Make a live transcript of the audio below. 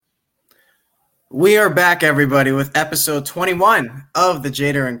We are back, everybody, with episode 21 of the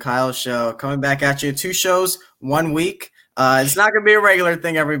Jader and Kyle show. Coming back at you, two shows, 1 week. It's not going to be a regular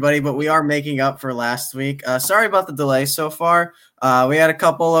thing, everybody, but we are making up for last week. Sorry about the delay so far. We had a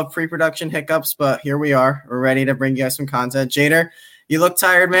couple of pre-production hiccups, but here we are. We're ready to bring you guys some content. Jader, you look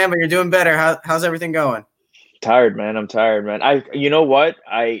tired, man, but you're doing better. How's everything going? Tired, man. I'm tired, man. You know what?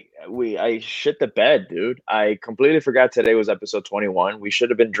 I shit the bed, dude. I completely forgot today was episode 21. We should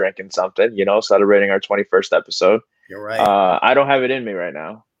have been drinking something, celebrating our 21st episode. You're right. I don't have it in me right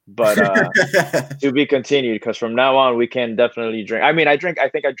now, but to be continued because from now on we can definitely drink. I mean, I think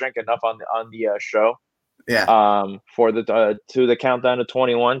I drank enough on the show Yeah. for the to the countdown to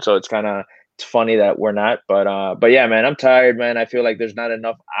 21, so it's funny that we're not, but yeah, man, I'm tired, man. I feel like there's not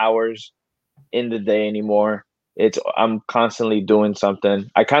enough hours in the day anymore. I'm constantly doing something.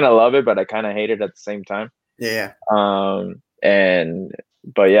 I kind of love it, but I kind of hate it at the same time. Yeah. And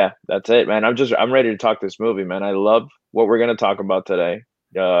but yeah, that's it, man. I'm ready to talk this movie, man. I love what we're gonna talk about today.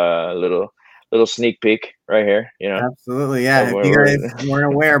 Little sneak peek right here, Absolutely, yeah. If you guys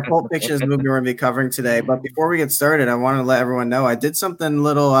weren't aware, Pulp Fiction is the movie we're going to be covering today. But before we get started, I want to let everyone know I did something a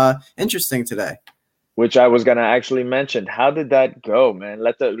little interesting today. Which I was gonna actually mention. How did that go, man?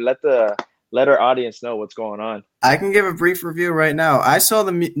 Let our audience know what's going on. I can give a brief review right now. I saw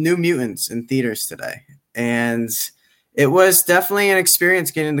the New Mutants in theaters today, and it was definitely an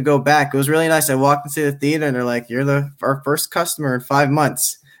experience getting to go back. It was really nice. I walked into the theater, and they're like, "You're our first customer in 5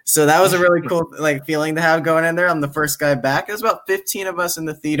 months." So that was a really cool feeling to have going in there. I'm the first guy back. It was about 15 of us in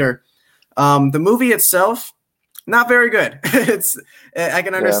the theater. The movie itself, not very good. I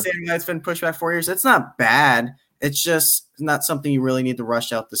can understand why it's been pushed back 4 years. It's not bad. It's just not something you really need to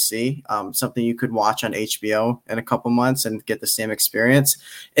rush out to see. Something you could watch on HBO in a couple months and get the same experience.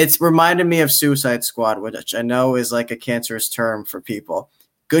 It's reminded me of Suicide Squad, which I know is like a cancerous term for people.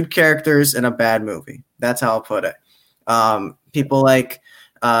 Good characters in a bad movie. That's how I'll put it. People like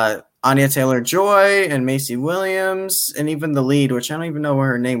Anya Taylor-Joy and Macy Williams, and even the lead, which I don't even know what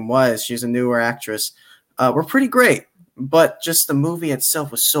her name was. She's a newer actress. Were pretty great, but just the movie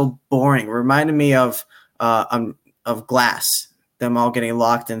itself was so boring. It reminded me of Glass, them all getting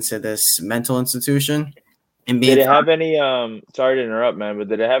locked into this mental institution and being. Did it have any? Sorry to interrupt, man, but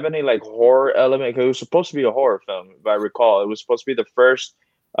did it have any like horror element? Because it was supposed to be a horror film, if I recall. It was supposed to be the first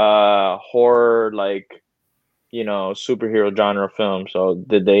horror superhero genre film. So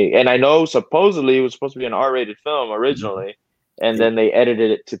did they? And I know supposedly it was supposed to be an R-rated film originally, and then they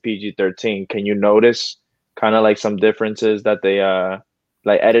edited it to PG-13. Can you notice kind of like some differences that they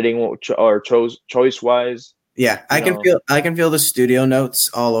like editing or choice wise? Yeah, I can feel the studio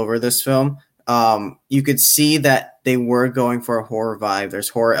notes all over this film. You could see that they were going for a horror vibe. There's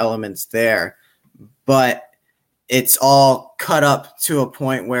horror elements there, but it's all cut up to a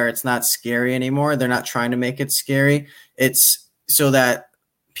point where it's not scary anymore. They're not trying to make it scary. It's so that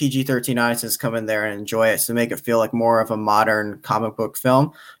PG-13 audiences come in there and enjoy it, to make it feel like more of a modern comic book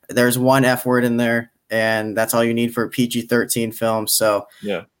film. There's one F word in there, and that's all you need for a PG-13 film. So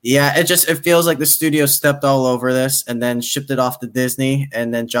yeah, it feels like the studio stepped all over this and then shipped it off to Disney.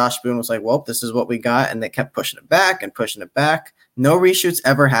 And then Josh Boone was like, well, this is what we got. And they kept pushing it back and pushing it back. No reshoots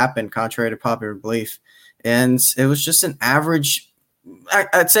ever happened, contrary to popular belief. And it was just an average,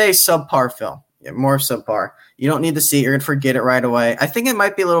 I'd say subpar film. Yeah, more subpar. You don't need to see it. You're going to forget it right away. I think it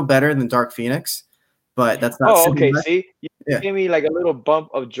might be a little better than Dark Phoenix, but that's not. Oh, okay. See, you gave me like a little bump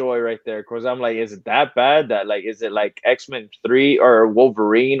of joy right there, because I'm like, is it that bad? Is it like X-Men 3 or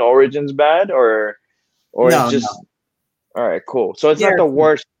Wolverine Origins bad, or no, it's just all right, cool. So it's not the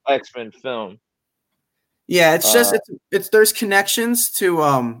worst X-Men film. Yeah, it's just it's there's connections to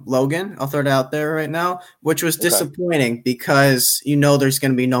Logan. I'll throw it out there right now, which was disappointing because there's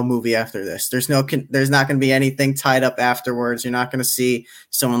going to be no movie after this. There's not going to be anything tied up afterwards. You're not going to see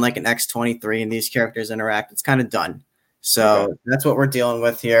someone like an X-23 and these characters interact. It's kind of done. So that's what we're dealing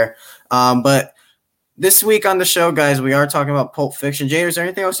with here. But this week on the show, guys, we are talking about Pulp Fiction. Jader, is there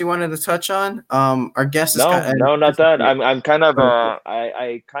anything else you wanted to touch on? Our guest is no, not that. I'm kind of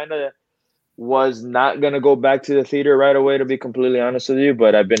I kind of was not going to go back to the theater right away, to be completely honest with you,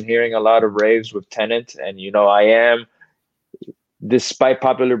 but I've been hearing a lot of raves with Tenet, and I am, despite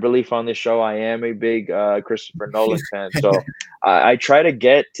popular belief on this show, I am a big Christopher Nolan fan. So I try to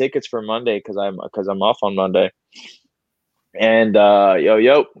get tickets for Monday because I'm off on Monday. And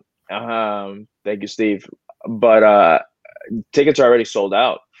thank you, Steve. But tickets are already sold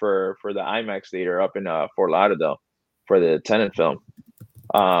out for the IMAX theater up in Fort Lauderdale for the Tenet film.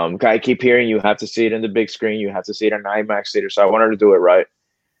 I keep hearing you have to see it in the big screen. You have to see it in IMAX theater. So I wanted to do it right.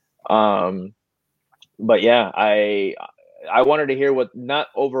 But yeah, I wanted to hear what, not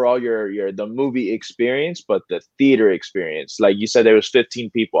overall your the movie experience, but the theater experience. Like you said, there was 15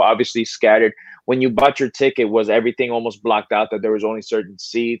 people, obviously scattered. When you bought your ticket, was everything almost blocked out that there was only certain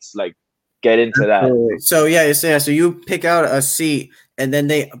seats? Like, get into that. Absolutely. So so you pick out a seat, and then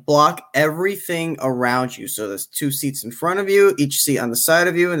they block everything around you. So there's two seats in front of you, each seat on the side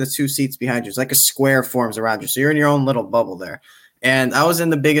of you, and the two seats behind you. It's like a square forms around you. So you're in your own little bubble there. And I was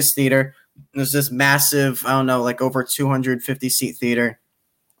in the biggest theater. There's this massive, I don't know, like over 250 seat theater.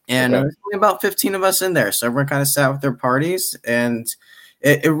 And Okay. there's only about 15 of us in there. So everyone kind of sat with their parties, and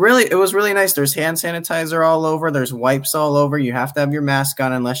it was really nice. There's hand sanitizer all over. There's wipes all over. You have to have your mask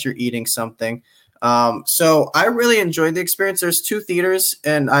on unless you're eating something. So I really enjoyed the experience. There's two theaters,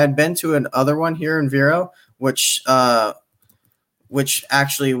 and I had been to another one here in Vero, which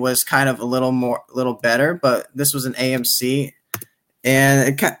actually was kind of a little better. But this was an AMC,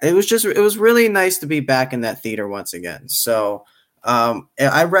 and it was really nice to be back in that theater once again. So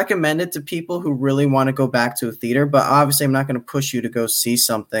I recommend it to people who really want to go back to a theater, but obviously I'm not going to push you to go see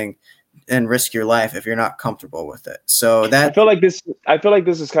something and risk your life if you're not comfortable with it. So I feel like this. I feel like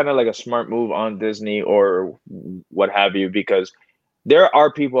this is kind of like a smart move on Disney or what have you, because there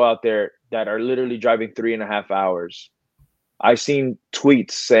are people out there that are literally driving 3.5 hours. I seen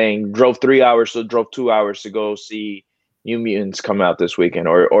tweets saying drove 3 hours, so drove 2 hours to go see New Mutants come out this weekend,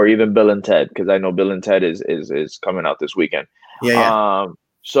 or even Bill and Ted, because I know Bill and Ted is coming out this weekend. yeah.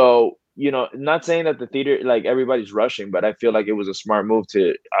 So not saying that the theater, like, everybody's rushing, but I feel like it was a smart move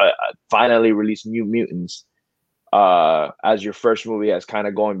to finally release New Mutants as your first movie, as kind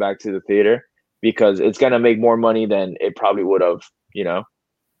of going back to the theater, because it's gonna make more money than it probably would have,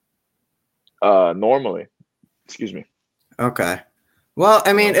 normally. Excuse me. Okay. Well,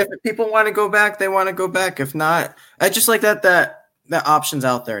 I mean, if people want to go back, they want to go back. If not, I just like that option's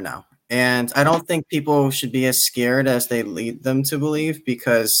out there now. And I don't think people should be as scared as they lead them to believe,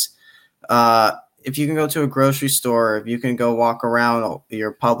 because if you can go to a grocery store, if you can go walk around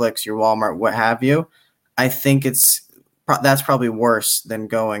your Publix, your Walmart, what have you, I think that's probably worse than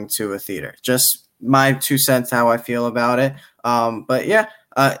going to a theater. Just my 2 cents how I feel about it. But yeah,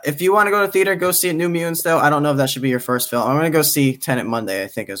 if you want to go to theater, go see New Mutants, though. I don't know if that should be your first film. I'm going to go see Tenet Monday, I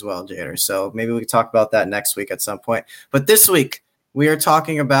think, as well, Jader. So maybe we can talk about that next week at some point. But this week, we are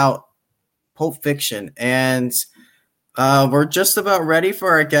talking about Pulp Fiction, and we're just about ready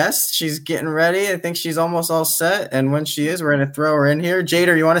for our guest. She's getting ready. I think she's almost all set. And when she is, we're going to throw her in here.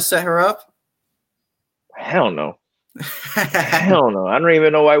 Jader, you want to set her up? Hell no. Hell no. I don't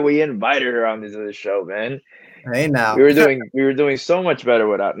even know why we invited her on this show, man. Hey, now. We were doing so much better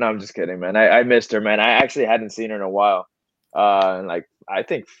without. No, I'm just kidding, man. I missed her, man. I actually hadn't seen her in a while. Like, I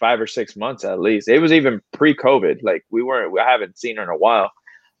think 5 or 6 months at least. It was even pre-COVID. Like, I haven't seen her in a while.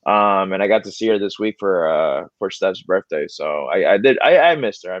 And I got to see her this week for Steph's birthday. So I did. I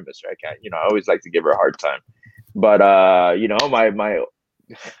missed her. I can't. I always like to give her a hard time. But my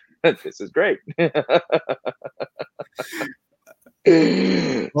this is great. Hold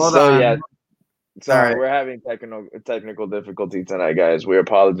on. Yeah. Sorry, right. we're having technical difficulty tonight, guys. We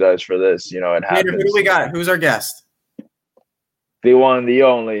apologize for this. It happens. Jader, who do we got? Who's our guest? The one, the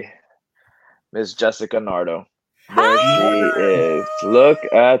only, Miss Jessica Nardo. There she is. Look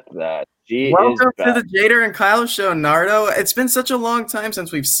at that. Welcome to the Jader and Kyle show, Nardo. It's been such a long time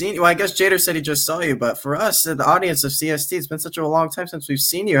since we've seen you. Well, I guess Jader said he just saw you, but for us, the audience of CST, it's been such a long time since we've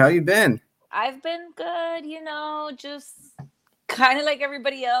seen you. How you been? I've been good, just kind of like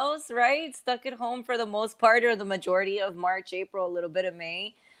everybody else, right? Stuck at home for the most part, or the majority of March, April, a little bit of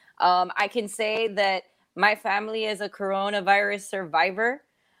May. I can say that my family is a coronavirus survivor.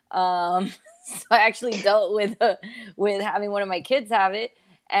 So I actually dealt with having one of my kids have it.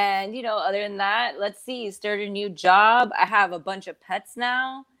 And, other than that, let's see, started a new job. I have a bunch of pets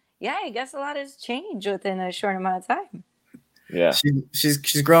now. Yeah, I guess a lot has changed within a short amount of time. Yeah.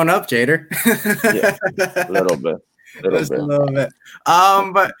 She's grown up, Jader. Yeah, a little bit. Just a little bit.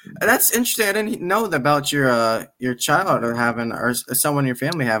 But that's interesting. I didn't know about your child or someone in your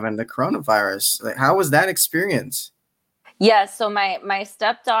family having the coronavirus. Like, how was that experience? Yeah, so my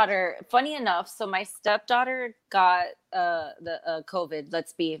stepdaughter, funny enough, so my stepdaughter got the COVID,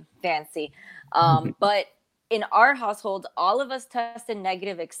 let's be fancy. But in our household, all of us tested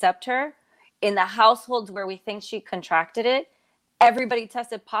negative except her. In the household where we think she contracted it, everybody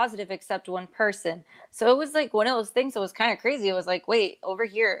tested positive except one person. So it was like one of those things that was kind of crazy. It was like, wait, over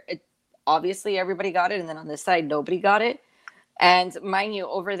here, obviously everybody got it, and then on this side, nobody got it. And mind you,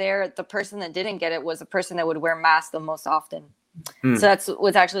 over there, the person that didn't get it was the person that would wear masks the most often. So that's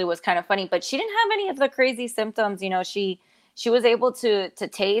was kind of funny. But she didn't have any of the crazy symptoms. She was able to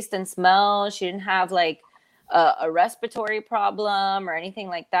taste and smell. She didn't have like a respiratory problem or anything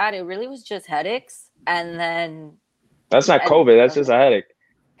like that. It really was just headaches. And then that's not COVID. That's just a headache.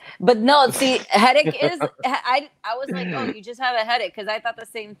 But no, see, headache is. I was like, oh, you just have a headache, because I thought the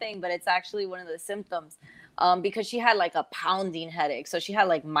same thing, but it's actually one of the symptoms. Because she had like a pounding headache, so she had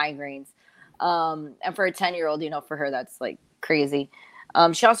like migraines. And for a 10-year-old, for her that's like crazy.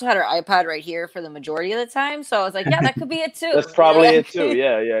 She also had her iPad right here for the majority of the time, so I was like, yeah, that could be it too. That's probably it too.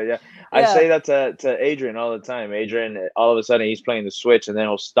 Yeah. I say that to Adrian all the time. Adrian, all of a sudden he's playing the Switch, and then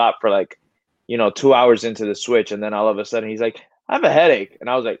he'll stop for like, 2 hours into the Switch, and then all of a sudden he's like, I have a headache, and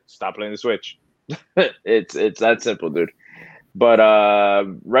I was like, stop playing the Switch. It's that simple, dude. But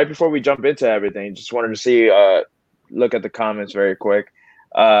right before we jump into everything, just wanted to see, look at the comments very quick.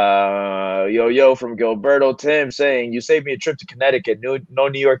 Yo from Gilberto Tim saying, you saved me a trip to Connecticut. No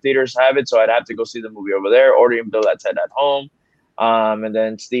New York theaters have it, so I'd have to go see the movie over there. Ordering Bill at Ted at home. And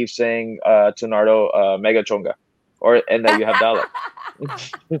then Steve saying to Nardo, Mega Chonga, and that you have dollar.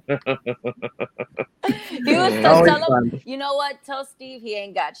 He was so tell him, you know what? Tell Steve he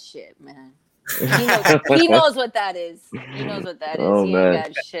ain't got shit, man. He knows what that is. He knows what that is. Oh, he man.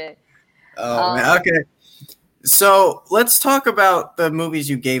 ain't got shit. Oh man. Okay. So let's talk about the movies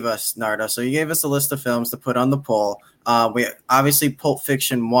you gave us, Nardo. So you gave us a list of films to put on the poll. We obviously Pulp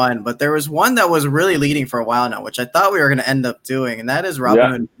Fiction won, but there was one that was really leading for a while now, which I thought we were going to end up doing, and that is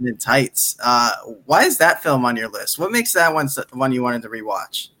Robin Hood Men in Tights. Why is that film on your list? What makes that one you wanted to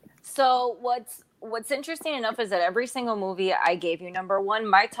rewatch? So what's interesting enough is that every single movie I gave you, number one,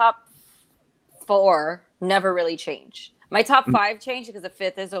 my top 4 never really changed. My top 5 changed because the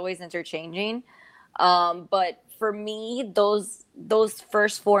 5th is always interchanging. But for me, those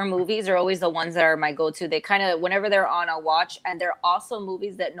first 4 movies are always the ones that are my go-to. They kind of, whenever they're on, I'll watch. And they're also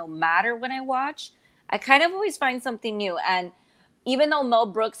movies that no matter when I watch, I kind of always find something new. And even though Mel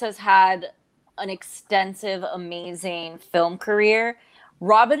Brooks has had an extensive, amazing film career,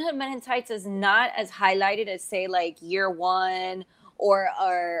 Robin Hood Men in Tights is not as highlighted as, say, like Year One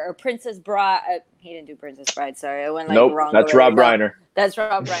or Princess Bride. He didn't do Princess Bride. Sorry, I went like wrong. That's Rob Reiner. That's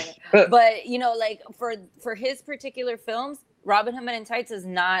Rob Reiner. But like for his particular films, Robin Hood Men in Tights is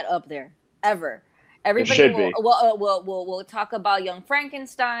not up there ever. Everybody will talk about Young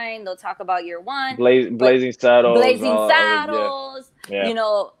Frankenstein. They'll talk about Year One, Blazing Saddles, Yeah.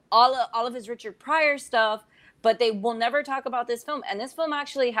 All of his Richard Pryor stuff. But they will never talk about this film. And this film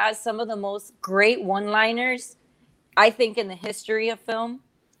actually has some of the most great one-liners, I think, in the history of film.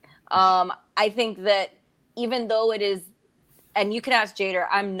 I think that even though it is, and you can ask Jader,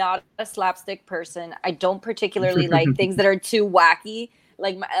 I'm not a slapstick person. I don't particularly like things that are too wacky.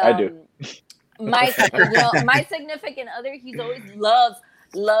 Like I do. My significant other, he's always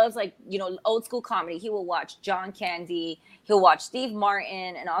loves like, old school comedy. He will watch John Candy. He'll watch Steve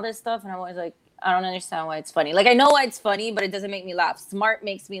Martin and all this stuff. And I'm always like, I don't understand why it's funny. Like, I know why it's funny, but it doesn't make me laugh. Smart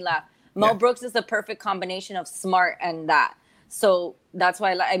makes me laugh. Mel Brooks is the perfect combination of smart and that. So that's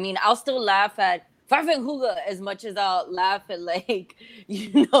why I'll still laugh at Farfang Huga as much as I'll laugh at, like,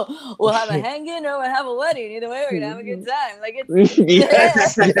 we'll have a hanging or we'll have a wedding. Either way, we're going to have a good time. Like, it's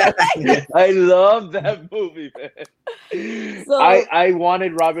yes. I love that movie, man. So, I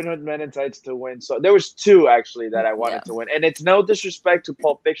wanted Robin Hood Men in Tights to win. So there was 2 actually that I wanted to win. And it's no disrespect to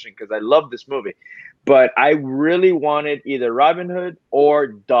Pulp Fiction because I love this movie. But I really wanted either Robin Hood or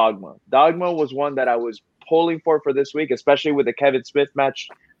Dogma. Dogma was one that I was pulling for this week, especially with the Kevin Smith match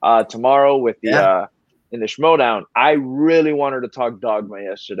tomorrow with the in the Schmodown. I really wanted to talk Dogma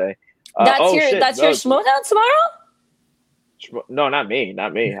yesterday. That's your Schmodown tomorrow? No, not me.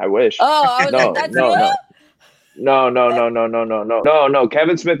 I wish. Oh, I was like, that's No.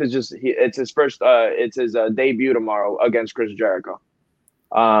 Kevin Smith is just it's his first it's his debut tomorrow against Chris Jericho.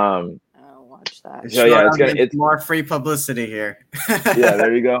 Watch that. So it's more free publicity here. Yeah,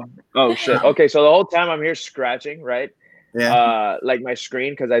 there you go. Oh shit. Okay, so the whole time I'm here scratching, right? Yeah. Like my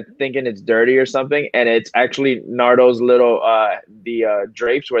screen because I'm thinking it's dirty or something, and it's actually Nardo's little the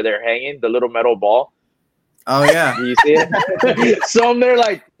drapes where they're hanging, the little metal ball. Oh yeah. Do you see it? So I'm there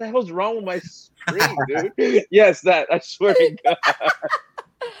like, what the hell's wrong with my screen, dude? Yes, that. I swear to God.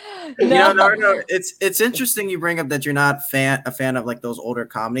 No, it's interesting you bring up that you're not a fan of like those older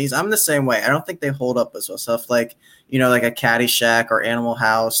comedies. I'm the same way. I don't think they hold up as well. Stuff like like a Caddyshack or Animal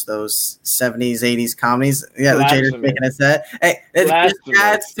House, those 70s, 80s comedies. Yeah, the Jader's making a set. Hey, it just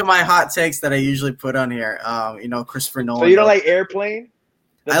adds to my hot takes that I usually put on here. Christopher Nolan. So you don't like Airplane?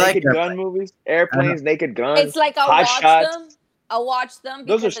 I like Naked Gun movies, Airplanes, Naked Guns. It's like I'll watch them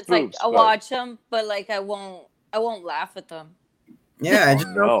because it's like I'll watch them, but like I won't laugh at them. Yeah, I just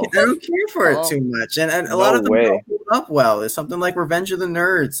don't care for it too much, and a lot of them don't hold up well. It's something like Revenge of the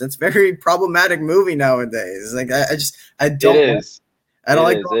Nerds. It's a very problematic movie nowadays. Like I don't It is. I don't It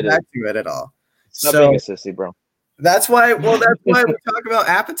like is. going It back is. to it at all. Stop being a So sissy, bro. that's why we talk about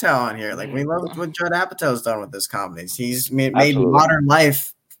Apatow on here. Like we love what Judd Apatow's done with his comedies. He's made modern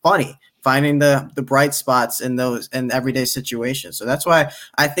life funny, finding the bright spots in those in everyday situations. So that's why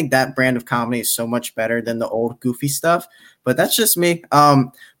I think that brand of comedy is so much better than the old goofy stuff. But that's just me.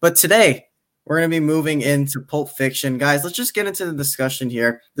 But today we're going to be moving into Pulp Fiction. Guys, let's just get into the discussion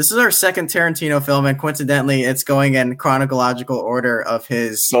here. This is our second Tarantino film, and coincidentally, it's going in chronological order of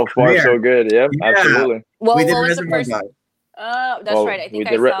his So far, so good. Yep, yeah. Absolutely. Well, we did what was the Reservoir first? Dogs. That's right. I think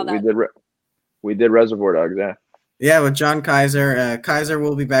I saw that. We did Reservoir Dogs. Yeah. Yeah, with John Kaiser. Kaiser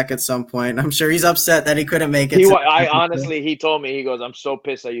will be back at some point. I'm sure he's upset that he couldn't make it. He told me, he goes, I'm so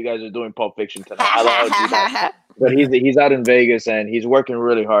pissed that you guys are doing Pulp Fiction tonight. How the hell did you do that? But he's out in Vegas and he's working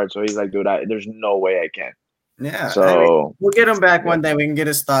really hard. So he's like, dude, there's no way I can. Yeah. So we'll get him back one day. We can get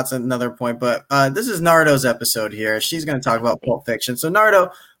his thoughts at another point. But this is Nardo's episode here. She's going to talk about Pulp Fiction. So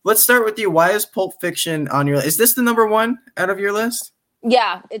Nardo, let's start with you. Why is Pulp Fiction on your list? Is this the number one out of your list?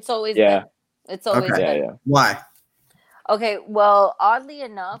 Yeah, it's always been. It's always been. Yeah. Why? Okay, well, oddly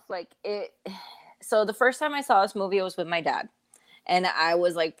enough, so the first time I saw this movie, it was with my dad. And I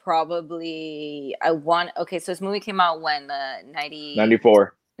was like, so this movie came out when?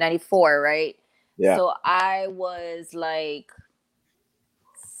 94. 94, right? Yeah. So I was like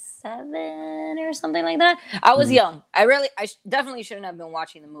 7 or something like that. I was young. I definitely shouldn't have been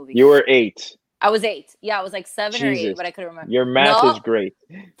watching the movie. You were 8. I was 8. Yeah, I was like 7 Jesus. or 8, but I couldn't remember. Your math is great.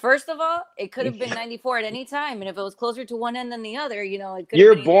 First of all, it could have been 94 at any time, and if it was closer to one end than the other, it could.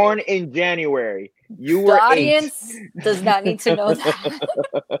 You're born in January. You were 8. The audience does not need to know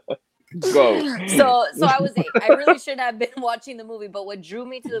that. Go. So I was 8. I really shouldn't have been watching the movie, but what drew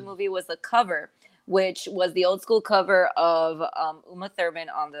me to the movie was the cover, which was the old school cover of Uma Thurman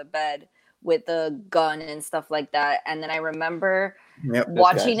on the bed with the gun and stuff like that. And then I remember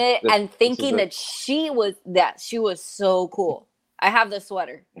watching it and thinking that she was so cool. I have the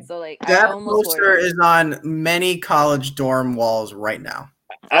sweater. So that poster is on many college dorm walls right now.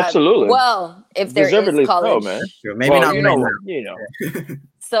 Absolutely. Well, if there is college, man. Maybe not. You know.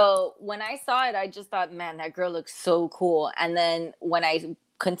 So when I saw it, I just thought, man, that girl looks so cool. And then when I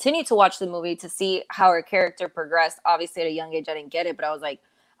continued to watch the movie to see how her character progressed, obviously at a young age, I didn't get it, but I was like,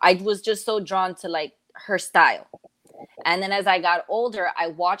 I was just so drawn to her style. And then as I got older, I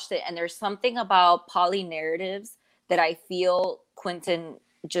watched it, and there's something about poly narratives that I feel Quentin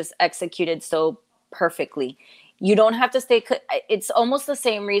just executed so perfectly. You don't have to stay. It's almost the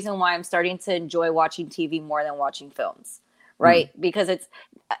same reason why I'm starting to enjoy watching TV more than watching films, right? Because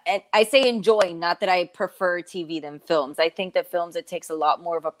I say enjoy, not that I prefer TV than films. I think that films, it takes a lot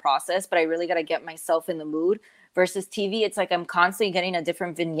more of a process, but I really got to get myself in the mood. Versus TV, it's like I'm constantly getting a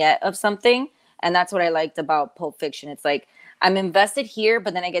different vignette of something. And that's what I liked about Pulp Fiction. It's like I'm invested here,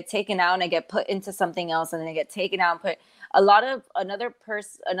 but then I get taken out and I get put into something else, and then I get taken out and put a lot of another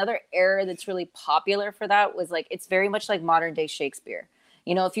era that's really popular for that was it's very much like modern day Shakespeare.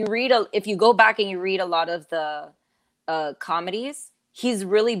 If you go back and you read a lot of the comedies, he's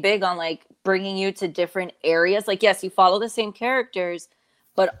really big on bringing you to different areas. Yes, you follow the same characters,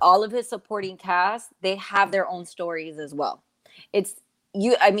 but all of his supporting cast, they have their own stories as well.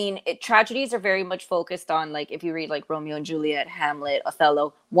 Tragedies are very much focused on if you read Romeo and Juliet, Hamlet,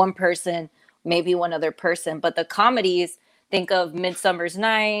 Othello, one person, maybe one other person. But the comedies, think of Midsummer's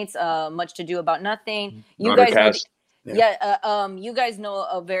Nights, Much to Do About Nothing. You guys know, you guys know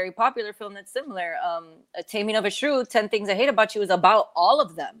a very popular film that's similar. A Taming of a Shrew, 10 Things I Hate About You is about all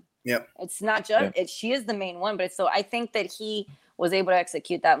of them. Yep. It's not just she is the main one, but I think that he was able to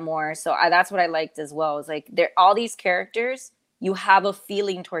execute that more. So that's what I liked as well. It's they're all these characters, you have a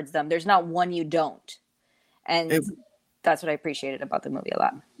feeling towards them. There's not one you don't. And that's what I appreciated about the movie a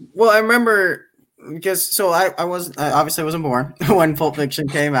lot. Well, I remember because I obviously wasn't born when Pulp Fiction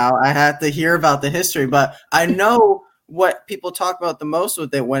came out. I had to hear about the history, but I know what people talk about the most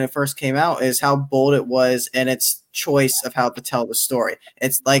with it when it first came out is how bold it was and its choice of how to tell the story.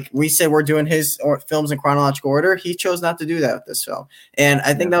 It's like we say we're doing his films in chronological order. He chose not to do that with this film. And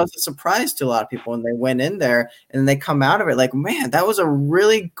I think that was a surprise to a lot of people when they went in there and they come out of it man, that was a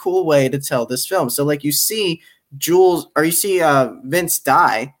really cool way to tell this film. So you see Vince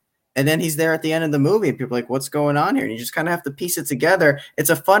die, and then he's there at the end of the movie, and people are like, what's going on here? And you just kind of have to piece it together. It's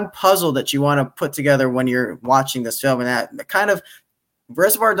a fun puzzle that you want to put together when you're watching this film. And that kind of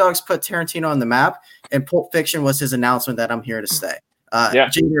Reservoir Dogs put Tarantino on the map, and Pulp Fiction was his announcement that I'm here to stay.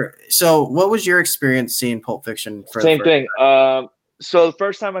 Jader, so what was your experience seeing Pulp Fiction? Same thing. So the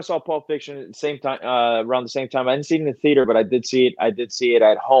first time I saw Pulp Fiction, at the same time, around the same time, I didn't see it in the theater, but I did see it. I did see it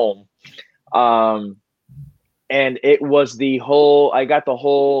at home. Um, and it was the whole. I got the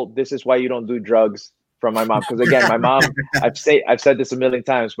whole. This is why you don't do drugs from my mom. Because again, my mom. I've said this a million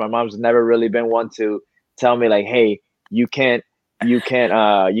times. My mom's never really been one to tell me like, hey, you can't. You can't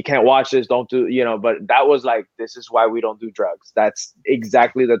watch this. Don't do, but that was like, this is why we don't do drugs. That's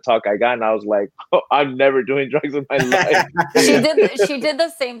exactly the talk I got. And I was like, oh, I'm never doing drugs in my life. She did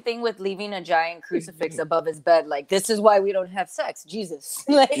the same thing with leaving a giant crucifix above his bed. Like, this is why we don't have sex. Jesus.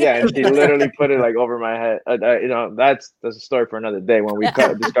 Yeah. And she literally put it like over my head. That's a story for another day when we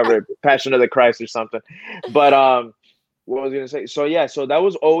discover Passion of the Christ or something. But, what was I gonna say? So yeah, so that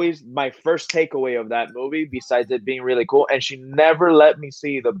was always my first takeaway of that movie, besides it being really cool. And she never let me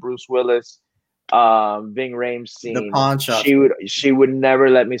see the Bruce Willis, Ving Rhames scene. The pawn shop. She would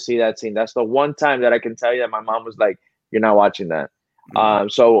never let me see that scene. That's the one time that I can tell you that my mom was like, "You're not watching that."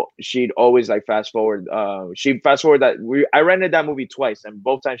 So she'd always like fast forward. She'd fast forward that I rented that movie twice, and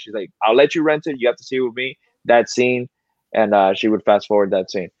both times she's like, "I'll let you rent it. You have to see it with me." That scene, and she would fast forward that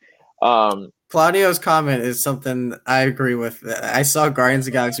scene. Claudio's comment is something I agree with. I saw Guardians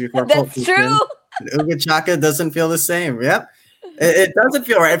of the Galaxy before. That's true. Uga Chaka doesn't feel the same. Yep. It doesn't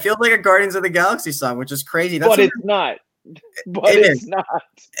feel right. It feels like a Guardians of the Galaxy song, which is crazy. But it's not. But it's not.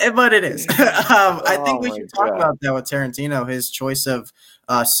 But it is. I think we should talk about that with Tarantino, his choice of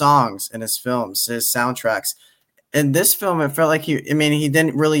songs in his films, his soundtracks. In this film, it felt like he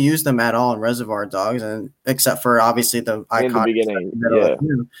didn't really use them at all in Reservoir Dogs, and except for obviously the iconic in the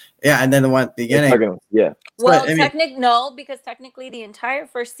beginning, and then the one at the beginning, Well, no, because technically the entire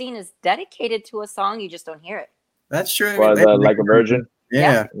first scene is dedicated to a song. You just don't hear it. That's true. Well, like a virgin.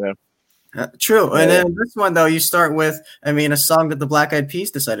 Yeah. True. And then this one though, you start with, a song that the Black Eyed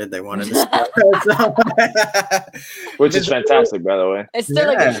Peas decided they wanted to start. Which is fantastic, by the way. It's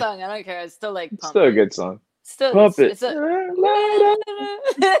still a good song. I don't care. It's still like still a good song. Pump it.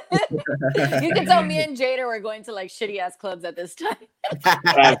 You can tell me and Jader were going to like shitty ass clubs at this time.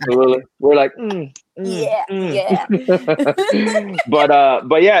 Absolutely. We're like, yeah.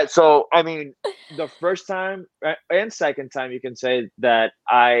 But yeah, so the first time and second time you can say that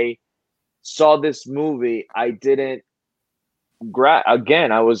I saw this movie, I didn't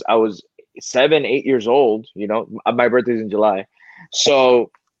again, I was 7-8 years old, my birthday's in July. So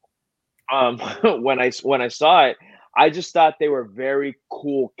when I saw it, I just thought they were very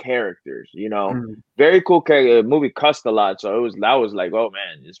cool characters, very cool character. The movie cussed a lot, so that was like, oh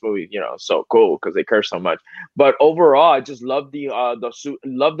man, this movie, so cool because they curse so much. But overall, I just love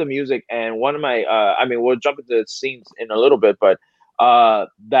the music, and one of my, we'll jump into the scenes in a little bit, but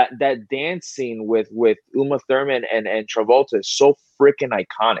that dance scene with Uma Thurman and Travolta is so freaking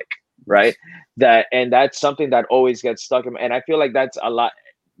iconic, right? That's something that always gets stuck in, and I feel like that's a lot.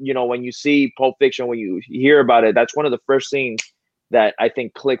 When you see Pulp Fiction, when you hear about it, that's one of the first scenes that I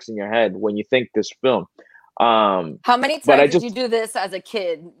think clicks in your head when you think this film. How many times did you do this as a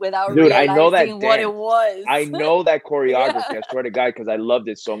kid without realizing what it was? I know that choreography. I swear to God, because I loved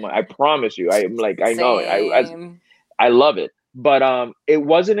it so much. I promise you. I know it. I love it. But it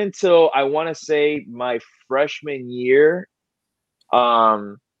wasn't until I want to say my freshman year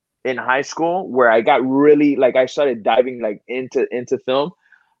in high school where I got really I started diving into film.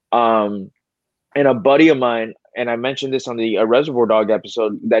 And a buddy of mine, and I mentioned this on the Reservoir Dog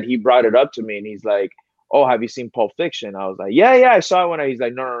episode, that he brought it up to me, and he's like, "Oh, have you seen Pulp Fiction?" I was like, "Yeah, I saw it when he's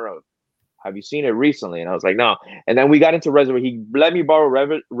like, no. Have you seen it recently?" And I was like, "No." And then we got into Reservoir. He let me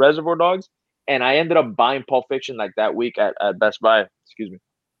borrow Reservoir Dogs, and I ended up buying Pulp Fiction that week at Best Buy. Excuse me.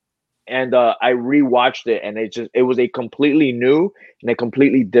 And I rewatched it, and it was a completely new and a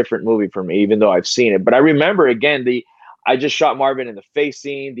completely different movie for me, even though I've seen it. But I remember again I just shot Marvin in the face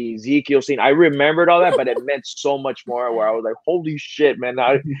scene, the Ezekiel scene. I remembered all that, but it meant so much more. Where I was like, "Holy shit, man!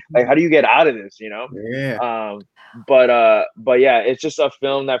 How do you get out of this?" Yeah. But yeah, it's just a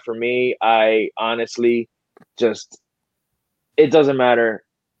film that for me, I honestly it doesn't matter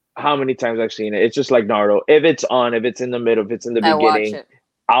how many times I've seen it. It's just like Naruto. If it's on, if it's in the middle, if it's in the beginning,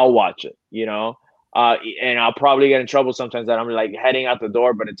 I'll watch it. And I'll probably get in trouble sometimes that I'm like heading out the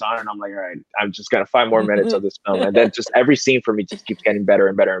door, but it's on, and I'm like, all right, I'm just gonna 5 more minutes of this film, and then just every scene for me just keeps getting better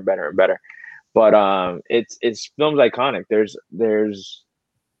and better and better and better. But it's film's iconic.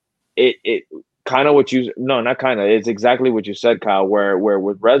 It kind of what you not kind of it's exactly what you said, Kyle. Where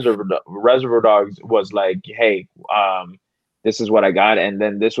with Reservoir Dogs was like, hey, this is what I got, and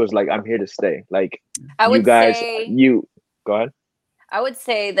then this was like, I'm here to stay. Like you guys, you go ahead. I would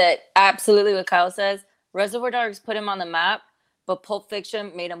say that absolutely what Kyle says. Reservoir Dogs put him on the map, but Pulp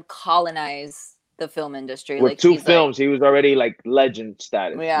Fiction made him colonize the film industry. With Like 2 he's films, he was already like legend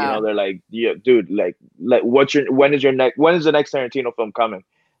status. Yeah. You know, they're like, yeah, dude, like when is the next Tarantino film coming?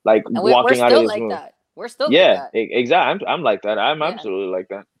 Like and we're walking out of still this like movie. that. We're still like Yeah, that. exactly. I'm like that. I'm Yeah. absolutely like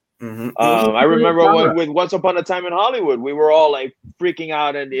that. It was I remember when with Once Upon a Time in Hollywood, we were all like freaking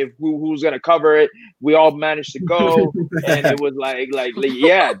out, and if who's gonna cover it, we all managed to go, and it was like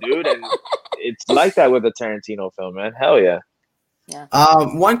yeah, dude, and it's like that with a Tarantino film, man. Hell yeah. Yeah.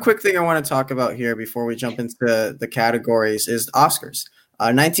 One quick thing I want to talk about here before we jump into the categories is Oscars.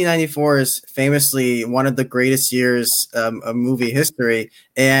 1994 is famously one of the greatest years of movie history,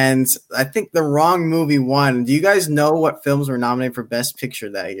 and I think the wrong movie won. Do you guys know what films were nominated for Best Picture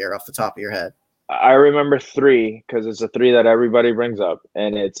that year off the top of your head? I remember 3 because it's the 3 that everybody brings up,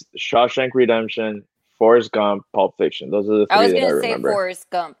 and it's Shawshank Redemption, Forrest Gump, Pulp Fiction. Those are the 3 I was that I gonna say remember. Forrest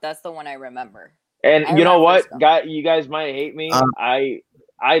Gump. That's the one I remember. And you know what, Gump. you guys might hate me. I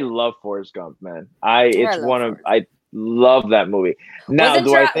love Forrest Gump, man. I love that movie. Now,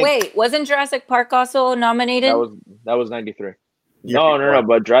 wasn't Jurassic Park also nominated? that was 93. No,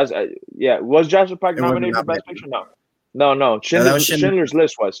 but Jurassic, was Jurassic Park nominated for Best Picture? No. Schindler's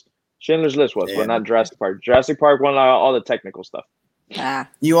List was. But not Jurassic Park. Jurassic Park won all the technical stuff.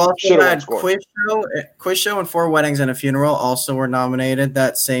 You also had Quiz Show and 4 Weddings and a Funeral also were nominated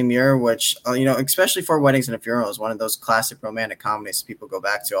that same year, which, especially 4 Weddings and a Funeral is one of those classic romantic comedies people go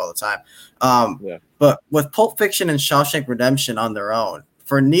back to all the time. But with Pulp Fiction and Shawshank Redemption on their own,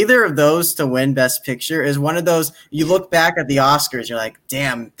 for neither of those to win Best Picture is one of those, you look back at the Oscars, you're like,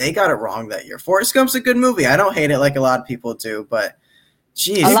 damn, they got it wrong that year. Forrest Gump's a good movie. I don't hate it like a lot of people do, but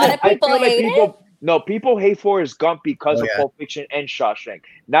geez. A lot of people hate it? No, people hate Forrest Gump because of Pulp Fiction and Shawshank.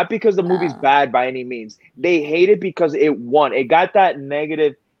 Not because the movie's bad by any means. They hate it because it won. It got that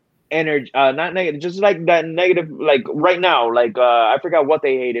negative energy, not negative, just like that negative, like right now, like I forgot what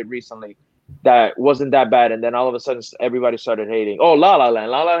they hated recently that wasn't that bad, and then all of a sudden everybody started hating. Oh, La La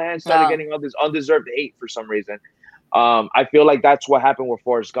Land. La La Land started getting all this undeserved hate for some reason. I feel like that's what happened with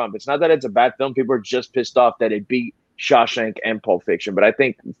Forrest Gump. It's not that it's a bad film. People are just pissed off that it beat Shawshank and Pulp Fiction. But I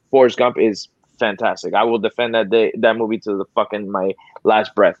think Forrest Gump is fantastic. I will defend that movie to the fucking my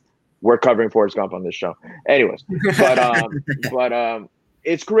last breath. We're covering Forrest Gump on this show. Anyways, but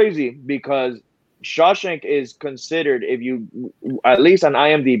it's crazy because Shawshank is considered, if you at least on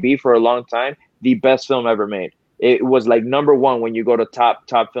IMDb for a long time, the best film ever made. It was like number 1 when you go to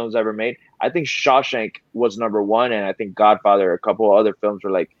top films ever made. I think Shawshank was number 1, and I think Godfather, a couple of other films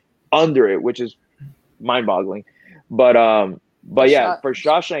were like under it, which is mind-boggling. But yeah, for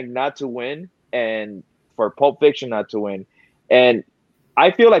Shawshank not to win and for Pulp Fiction not to win, and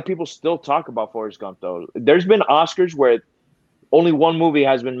I feel like people still talk about Forrest Gump though. There's been Oscars where only one movie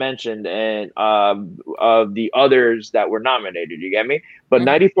has been mentioned, and of the others that were nominated. You get me? But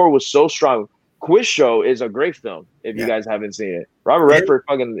 94 was so strong. Quiz Show is a great film. If you guys haven't seen it, Robert Redford,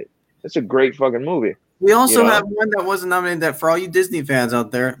 it's a great fucking movie. We also have one that wasn't nominated that for all you Disney fans out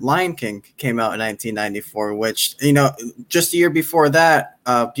there, Lion King came out in 1994, which, just a year before that,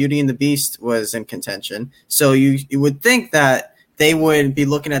 Beauty and the Beast was in contention. So you would think that they would be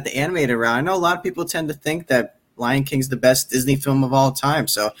looking at the animated round. I know a lot of people tend to think that Lion King's the best Disney film of all time.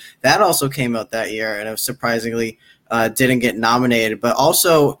 So that also came out that year, and it was surprisingly didn't get nominated. But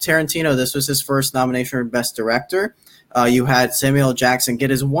also Tarantino, this was his first nomination for Best Director. You had Samuel L. Jackson get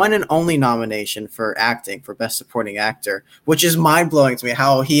his one and only nomination for acting, for Best Supporting Actor, which is mind-blowing to me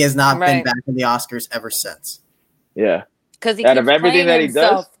how he has not been back in the Oscars ever since. Yeah. Because he keeps everything that he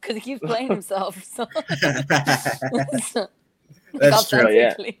does. Because he keeps playing himself. So. That's true,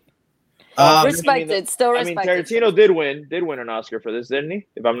 yeah. Respected, still respected. Tarantino did win an Oscar for this, didn't he?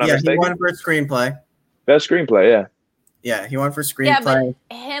 If I'm not mistaken. Yeah, he won for screenplay. Best screenplay, yeah. Yeah, he won for screenplay. Yeah,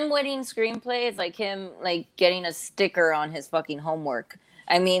 but him winning screenplay is like him getting a sticker on his fucking homework.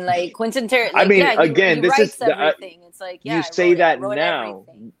 I mean, like Quentin Tarantino. Again, this is everything. It's like you say that now.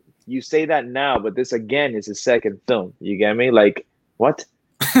 You say that now, but this again is his second film. You get me? Like what?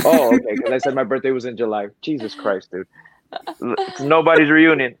 Oh, okay. Because I said my birthday was in July. Jesus Christ, dude. It's nobody's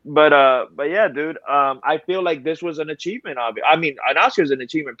reunion, but yeah, dude. I feel like this was an achievement. I mean, an Oscar is an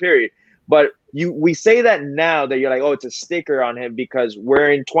achievement, period. But we say that now that you're like, oh, it's a sticker on him because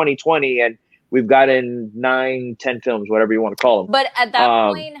we're in 2020 and we've gotten 9, 10 films, whatever you want to call them. But at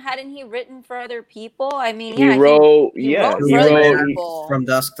that point, hadn't he written for other people? I mean, he wrote From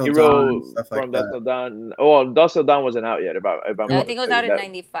Dusk Till Dawn, stuff like that. Dusk Till Dawn. Oh, Dusk Till Dawn wasn't out yet. I think it was out in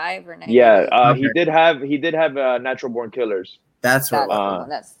 95 or 98. Yeah, he did have Natural Born Killers. That's what.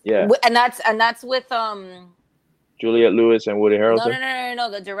 And that's with Juliette Lewis and Woody No, Harrelson. no, no, no, no.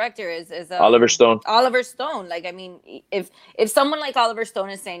 The director is Oliver Stone. Oliver Stone. Like, I mean, if someone like Oliver Stone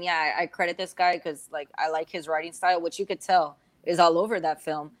is saying, yeah, I credit this guy because like I like his writing style, which you could tell is all over that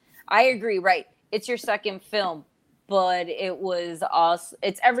film. I agree. Right, it's your second film, but it was also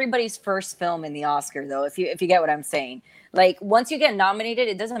it's everybody's first film in the Oscar, though. If you get what I'm saying, like once you get nominated,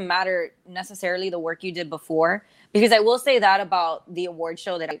 it doesn't matter necessarily the work you did before. Because I will say that about the award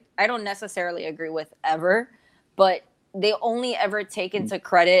show that I don't necessarily agree with ever, but they only ever take into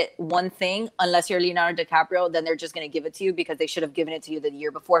credit one thing unless you're Leonardo DiCaprio, then they're just going to give it to you because they should have given it to you the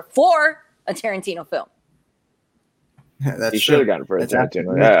year before for a Tarantino film. That's you should have gotten for a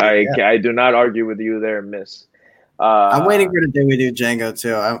Tarantino. I do not argue with you there, miss. I'm waiting for the day we do Django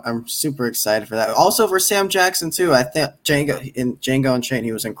too. I'm super excited for that. Also for Sam Jackson too. I think Django Unchained,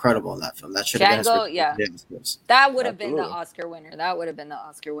 he was incredible in that film. That should have been that would have been the Oscar winner. That would have been the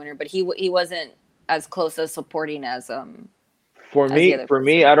Oscar winner. But he wasn't as close as supporting as For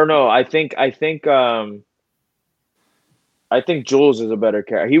me, I don't know. I think Jules is a better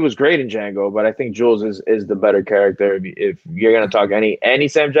character. He was great in Django, but I think Jules is the better character. If you're gonna talk any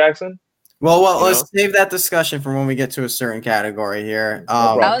Sam Jackson. Well, let's save that discussion for when we get to a certain category here.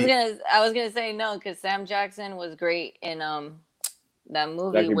 I was gonna say no because Sam Jackson was great in that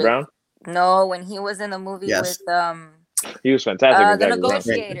movie Jackie with Brown? No, when he was in the movie with he was fantastic.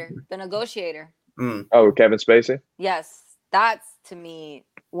 The Negotiator. Oh, Kevin Spacey. Yes, that's to me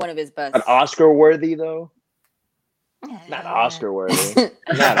one of his best. An Oscar worthy though. Not Oscar worthy.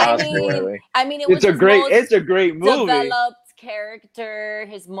 Not Oscar worthy. I mean, it's a great movie. Developed character,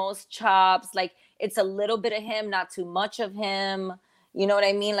 his most chops. Like it's a little bit of him, not too much of him. You know what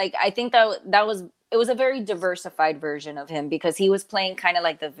I mean? Like I think it was a very diversified version of him because he was playing kind of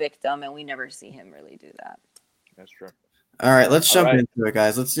like the victim, and we never see him really do that. That's true. All right, let's jump into it,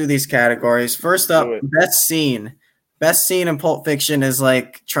 guys. Let's do these categories. First up, best scene. Best scene in Pulp Fiction is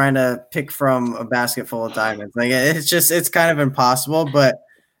like trying to pick from a basket full of diamonds. Like it's kind of impossible, but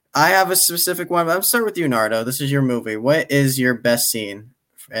I have a specific one. I'll start with you, Nardo. This is your movie. What is your best scene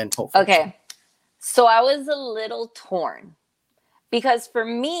in Pulp Fiction? Okay. So I was a little torn because for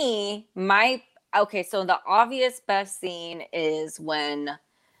me, so the obvious best scene is when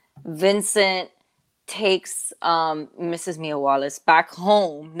Vincent takes Mrs. Mia Wallace back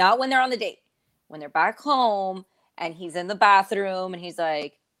home, not when they're on the date, when they're back home and he's in the bathroom and he's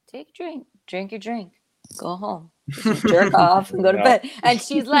like, take a drink your drink, go home, jerk off and go to bed. And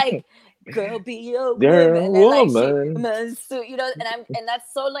she's like, girl, be a woman. And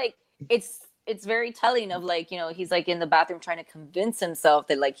that's so like, it's very telling of like, he's like in the bathroom trying to convince himself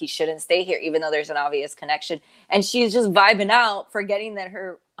that like he shouldn't stay here, even though there's an obvious connection. And she's just vibing out, forgetting that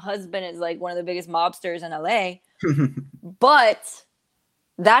her husband is like one of the biggest mobsters in LA. But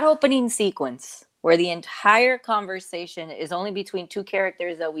that opening sequence where the entire conversation is only between two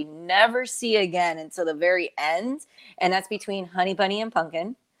characters that we never see again until the very end. And that's between Honey Bunny and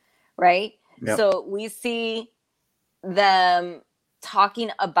Pumpkin, right? Yep. So we see them talking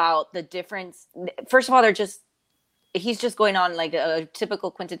about the difference. First of all, he's just going on like a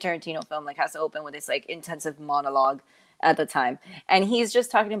typical Quentin Tarantino film, like has to open with this like intensive monologue at the time. And he's just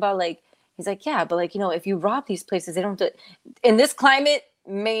talking about like, he's like, yeah, but like, if you rob these places, they don't do it. In this climate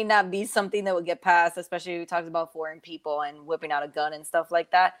may not be something that would get passed, especially when he talks about foreign people and whipping out a gun and stuff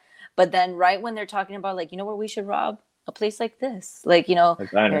like that. But then right when they're talking about like, where we should rob? A place like this, like,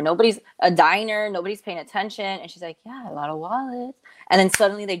 nobody's a diner, nobody's paying attention. And she's like, yeah, a lot of wallets. And then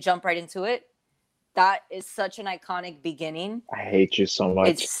suddenly they jump right into it. That is such an iconic beginning. I hate you so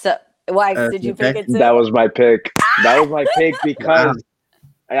much. Why did you pick it too? That was my pick. That was my pick because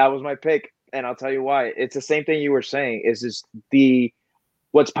that was my pick. And I'll tell you why. It's the same thing you were saying. Is just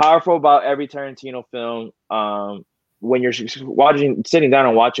what's powerful about every Tarantino film, when you're sitting down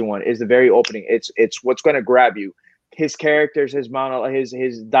and watching one, is the very opening. It's what's going to grab you. His characters, his monologue,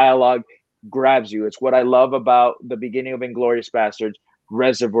 his dialogue grabs you. It's what I love about the beginning of Inglourious Basterds,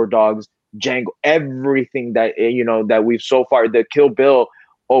 Reservoir Dogs, Django, everything that that we've so far, the Kill Bill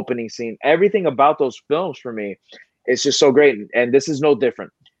opening scene, everything about those films for me, it's just so great. And this is no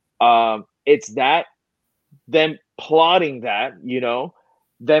different. It's that them plotting that,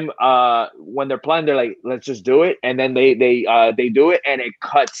 them when they're planning, they're like, let's just do it, and then they do it, and it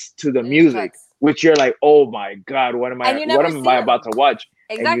cuts to the music. Which you're like, oh my God, what am I about to watch?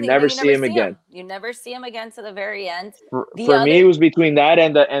 Exactly. And you never see him again. You never see him again to the very end. For me, it was between that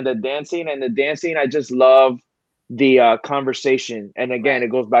and the dancing. And the dancing, I just love the conversation. And again,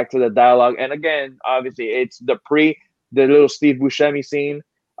 it goes back to the dialogue. And again, obviously, it's the little Steve Buscemi scene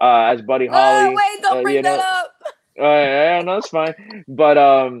as Buddy Holly. Oh, wait, don't bring that up. Yeah, no, it's fine.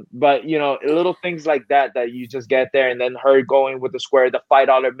 But you know, little things like that you just get there, and then her going with the square, the $5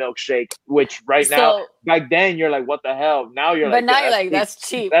 milkshake, which right now, So, back then you're like, what the hell? Now you're but like, now yeah, you're that's like,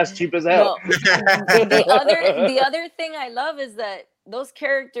 cheap. that's cheap. That's cheap as hell. No, the other thing I love is that those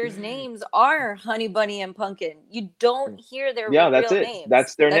characters' names are Honey Bunny and Pumpkin. You don't hear their Yeah, that's real it. names.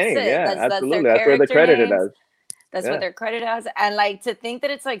 That's their That's name. it. Yeah, That's their absolutely. That's where they're character credited names. as. That's what Yeah. they're credited as. And like to think that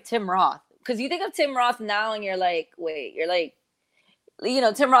it's like Tim Roth, because you think of Tim Roth now and you're like, wait, you're like,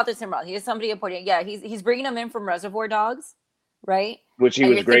 Tim Roth is Tim Roth. He is somebody important. Yeah, he's bringing him in from Reservoir Dogs, right? Which he And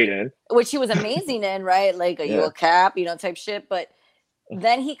was you're great thinking, in. which he was amazing in, right? Like, are you Yeah. a cap, type shit. But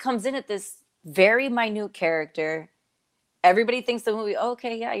then he comes in at this very minute character. Everybody thinks the movie,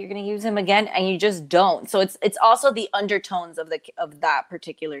 okay, yeah, you're gonna use him again, and you just don't. So it's also the undertones of that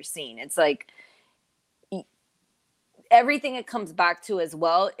particular scene. It's like everything it comes back to as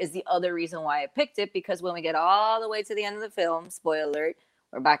well is the other reason why I picked it, because when we get all the way to the end of the film, spoiler alert,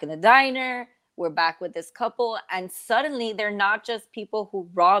 we're back in the diner, we're back with this couple, and suddenly they're not just people who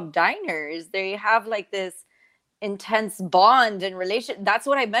rob diners. They have like this intense bond and relation. That's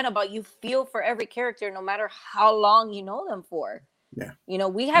what I meant about you feel for every character no matter how long you know them for. Yeah.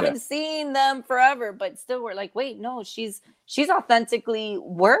 We haven't seen them forever, but still we're like, wait, no, she's authentically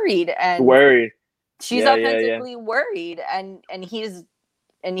worried, and Worried. she's authentically worried, and he's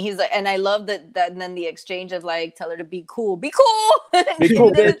like, and I love that and then the exchange of like, tell her to be cool, Be cool,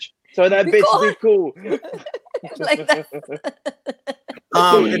 bitch. So that Be bitch cool. be cool. Like that.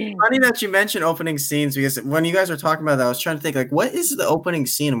 It's funny that you mentioned opening scenes, because when you guys were talking about that, I was trying to think, like, what is the opening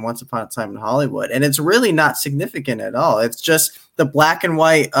scene in Once Upon a Time in Hollywood? And it's really not significant at all. It's just the black and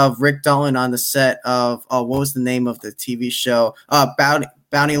white of Rick Dolan on the set of what was the name of the TV show?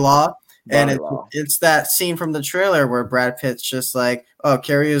 Bounty Law. And it's that scene from the trailer where Brad Pitt's just like, oh,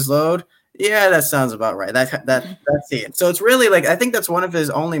 carry his load. Yeah, that sounds about right. That scene. So it's really like, I think that's one of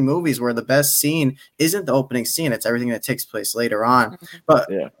his only movies where the best scene isn't the opening scene. It's everything that takes place later on. But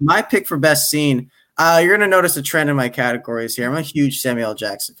my pick for best scene, you're gonna notice a trend in my categories here. I'm a huge Samuel L.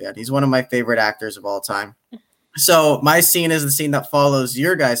 Jackson fan. He's one of my favorite actors of all time. So my scene is the scene that follows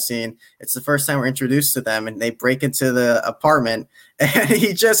your guys' scene. It's the first time we're introduced to them, and they break into the apartment, and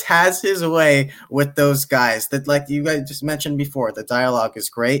he just has his way with those guys. That, like you guys just mentioned before, the dialogue is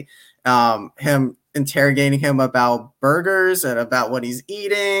great. Him interrogating him about burgers and about what he's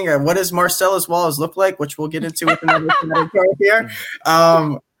eating, and what does Marcellus Wallace look like, which we'll get into with another category here.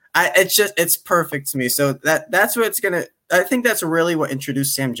 It's perfect to me. So that's what it's gonna. I think that's really what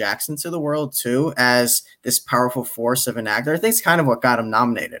introduced Sam Jackson to the world too, as this powerful force of an actor. I think it's kind of what got him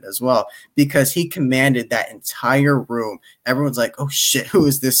nominated as well, because he commanded that entire room. Everyone's like, "Oh shit, who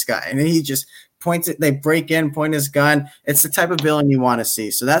is this guy?" And he just points it. They break in, point his gun. It's the type of villain you want to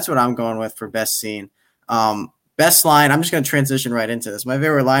see. So that's what I'm going with for best scene. Best line. I'm just going to transition right into this. My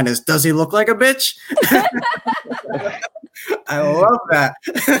favorite line is, "Does he look like a bitch?" I love that.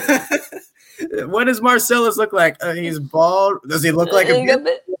 What does Marcellus look like? He's bald. Does he look like a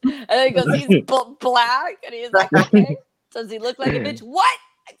bitch? And then he goes, he's black. And he's like, okay. Does he look like a bitch? What?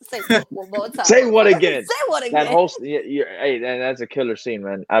 Say one more time. Say what again? Say what again? That whole hey, that's a killer scene,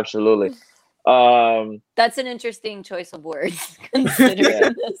 man. Absolutely. That's an interesting choice of words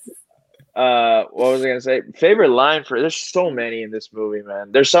considering this. What was I gonna say? Favorite line for? There's so many in this movie,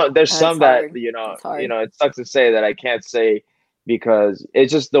 man. There's some that hard. it sucks to say that I can't say, because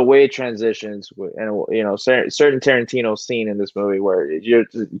it's just the way it transitions, and certain Tarantino scene in this movie where you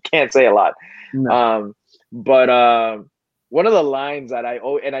can't say a lot. No. But one of the lines that I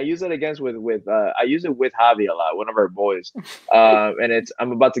use it I use it with Javi a lot, one of our boys, and it's,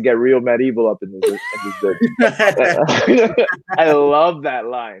 I'm about to get real medieval up in this bitch. I love that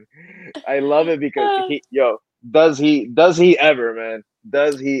line. I love it because does he ever, man?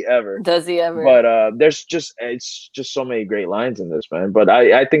 Does he ever? But it's just so many great lines in this, man. But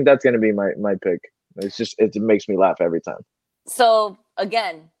I think that's gonna be my pick. It makes me laugh every time. So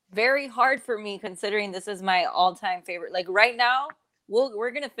again, very hard for me considering this is my all-time favorite. Like right now, we're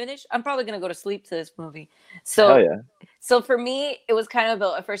gonna finish. I'm probably gonna go to sleep to this movie. So So for me, it was kind of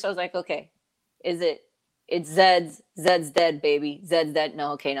at first I was like, okay, it's Zed's dead, baby. Zed's dead.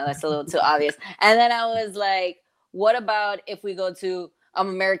 No, okay, no, that's a little too obvious. And then I was like, what about if we go to I'm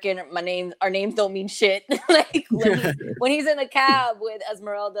American, our names don't mean shit. Like when he's in the cab with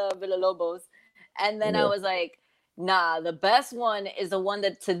Esmeralda Villalobos. And then I was like, nah, the best one is the one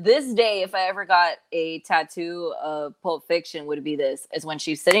that to this day, if I ever got a tattoo of Pulp Fiction, would be this, is when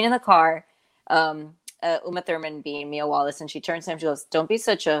she's sitting in the car, Uma Thurman being Mia Wallace, and she turns to him, she goes, "Don't be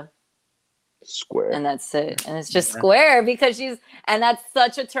such a square." And that's it. And it's just square because and that's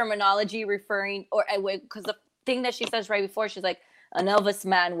such a terminology referring, or because thing that she says right before, she's like, an Elvis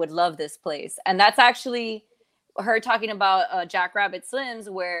man would love this place. And that's actually her talking about Jackrabbit Slims,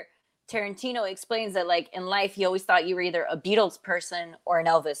 where Tarantino explains that like in life, he always thought you were either a Beatles person or an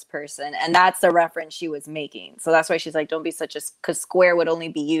Elvis person. And that's the reference she was making. So that's why she's like, don't be such a, because square would only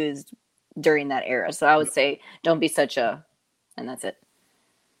be used during that era. So I would say, don't be such a, and that's it.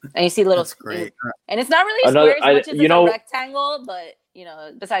 And you see little, great. And it's not really square as much as it's a rectangle, but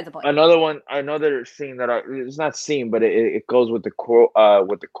besides the point. Another scene that it's not scene, but it goes with the quote.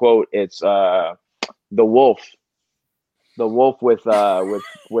 It's the wolf with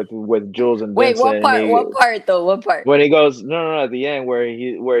Jules and Wait, Vincent. What part though? What part? When he goes, no, at the end where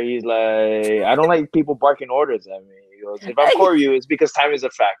he's like, I don't like people barking orders at me. He goes, if I'm for you, it's because time is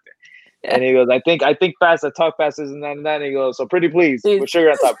a factor. Yeah. And he goes, I think fast, I talk fast, and that. And he goes, so pretty please, with sugar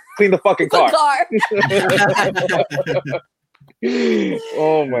on top, clean the fucking car.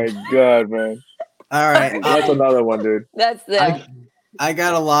 Oh my god, man! All right, that's another one, dude. That's that. I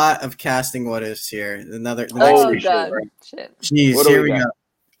got a lot of casting what ifs here. The next god, shit. Jeez, here we go.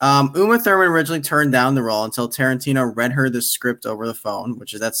 Uma Thurman originally turned down the role until Tarantino read her the script over the phone,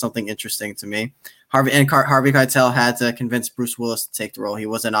 that's something interesting to me. Harvey Keitel had to convince Bruce Willis to take the role. He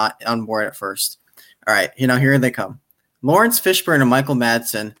wasn't on board at first. All right, here they come. Lawrence Fishburne and Michael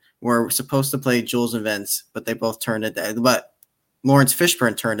Madsen were supposed to play Jules and Vince, but they both turned it down. But Lawrence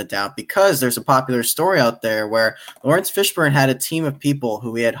Fishburne turned it down because there's a popular story out there where Lawrence Fishburne had a team of people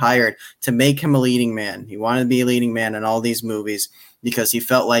who he had hired to make him a leading man. He wanted to be a leading man in all these movies because he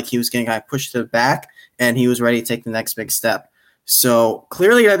felt like he was getting kind of pushed to the back and he was ready to take the next big step. So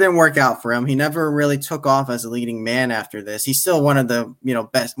clearly that didn't work out for him. He never really took off as a leading man after this. He's still one of the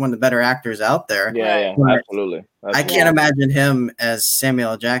better actors out there. Yeah, absolutely. I can't imagine him as Samuel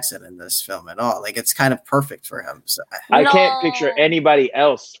L. Jackson in this film at all. Like it's kind of perfect for him. So I can't picture anybody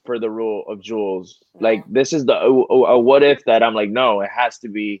else for the role of Jules. Like this is a what if that I'm like, no, it has to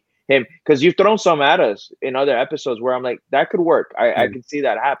be him, because you've thrown some at us in other episodes where I'm like, that could work. I can see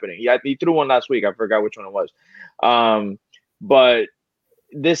that happening. Yeah, you threw one last week. I forgot which one it was. But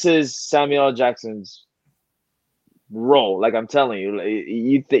this is Samuel L. Jackson's role. Like I'm telling you,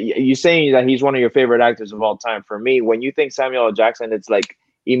 you saying that he's one of your favorite actors of all time. For me, when you think Samuel L. Jackson, it's like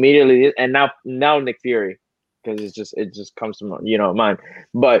immediately, and now Nick Fury, because it just comes to mind.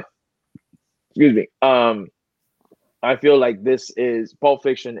 But excuse me, I feel like this is Pulp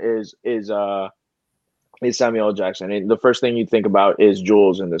Fiction is Samuel L. Jackson, and the first thing you think about is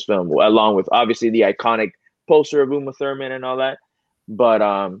Jules in this film, along with obviously the iconic poster of Uma Thurman and all that, but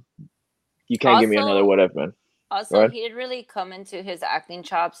you can't give me another what if, man. Also, he didn't really come into his acting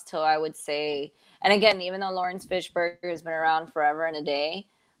chops till I would say, and again, even though Lawrence Fishburne has been around forever and a day,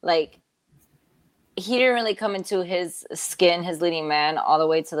 like he didn't really come into his skin, his leading man, all the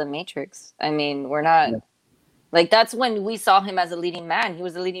way to The Matrix. I mean, we're not like that's when we saw him as a leading man. He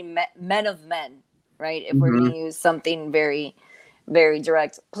was a leading man of men, right? If we're going to use something very, very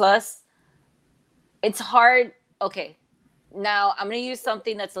direct. Plus, it's hard. Okay, now I'm going to use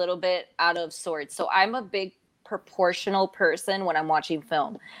something that's a little bit out of sorts. So I'm a big proportional person when I'm watching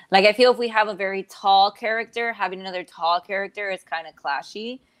film. Like I feel if we have a very tall character, having another tall character is kind of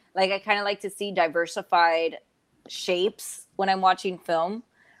clashy. Like I kind of like to see diversified shapes when I'm watching film,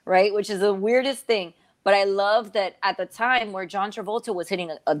 right? Which is the weirdest thing. But I love that at the time where John Travolta was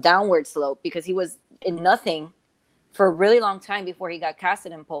hitting a downward slope because he was in nothing for a really long time before he got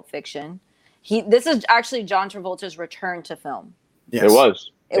casted in Pulp Fiction. This is actually John Travolta's return to film. Yes.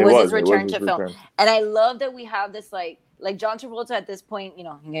 It was his return to film. And I love that we have this like John Travolta at this point, he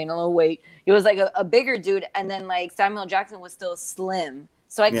gained a little weight. He was like a bigger dude. And then like Samuel Jackson was still slim.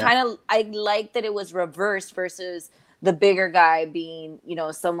 So I like that it was reversed versus the bigger guy being,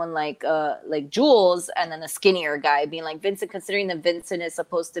 someone like Jules, and then the skinnier guy being like Vincent, considering that Vincent is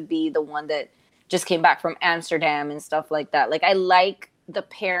supposed to be the one that just came back from Amsterdam and stuff like that. Like I like the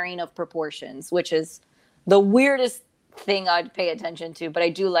pairing of proportions, which is the weirdest thing I'd pay attention to, but I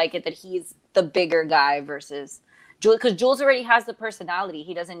do like it that he's the bigger guy versus Jules, because Jules already has the personality.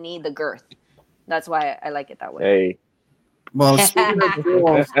 He doesn't need the girth. That's why I like it that way. Hey. Well, speaking of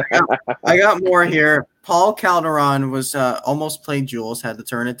Jules, I got more here. Paul Calderon was almost played Jules, had to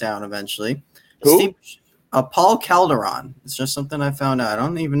turn it down eventually. Who? Paul Calderon. It's just something I found out. I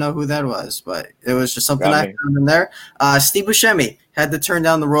don't even know who that was, but it was just something I found in there. Steve Buscemi had to turn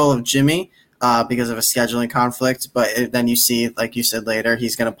down the role of Jimmy because of a scheduling conflict, but then you see, like you said later,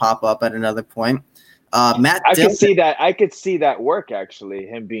 he's going to pop up at another point. Matt Dillon, I could see that work, actually,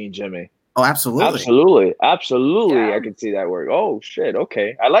 him being Jimmy. Oh, absolutely. Yeah. I could see that work. Oh, shit.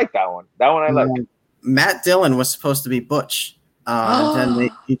 Okay. I like that one. That one I like. Matt Dillon was supposed to be Butch. Then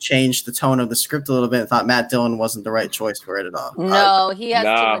he changed the tone of the script a little bit and thought Matt Dillon wasn't the right choice for it at all. No, he has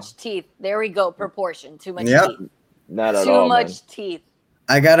too much teeth. There we go. Proportion. Too much teeth. Not at all, Too much teeth.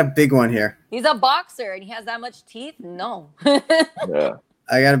 I got a big one here. He's a boxer and he has that much teeth? No. Yeah.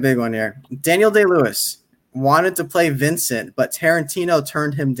 I got a big one here. Daniel Day-Lewis wanted to play Vincent, but Tarantino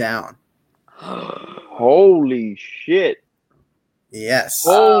turned him down. Holy shit. Yes.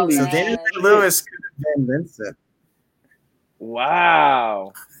 So Daniel Day-Lewis could have been Vincent.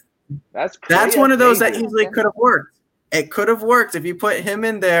 Wow. That's crazy. That's one of those that easily could have worked. It could have worked if you put him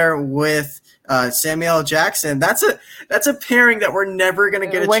in there with Samuel L. Jackson. That's a pairing that we're never going to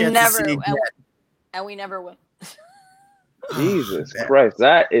get a chance to see again. And we never will. Jesus Christ,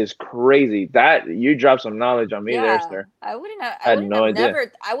 that is crazy. That you dropped some knowledge on me there, sir. I had no idea.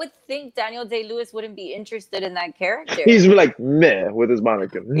 I would think Daniel Day-Lewis wouldn't be interested in that character. He's like meh with his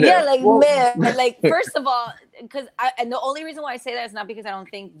moniker. Meh. Yeah, like meh. Like first of all, and the only reason why I say that is not because I don't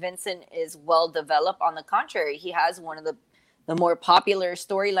think Vincent is well developed. On the contrary, he has one of the more popular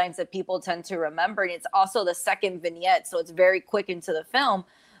storylines that people tend to remember, and it's also the second vignette, so it's very quick into the film.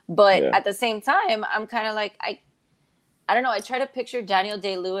 But at the same time, I'm kind of like I don't know. I try to picture Daniel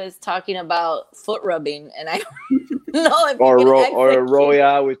Day-Lewis talking about foot rubbing, and I don't know if or a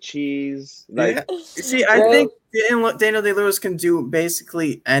Royale with cheese. Like, see, I think Daniel Day-Lewis can do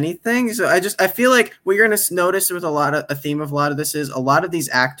basically anything. So I feel like what you're going to notice with a theme of a lot of this is a lot of these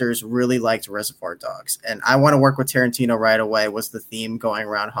actors really liked Reservoir Dogs, and I want to work with Tarantino right away. Was the theme going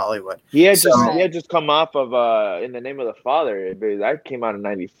around Hollywood? He had just come off of In the Name of the Father. That came out in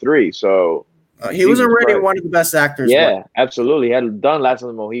 '93, so. He was already one of the best actors. Yeah, absolutely. He had done Last of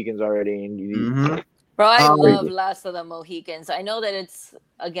the Mohicans already. Bro, I love Last of the Mohicans. I know that it's,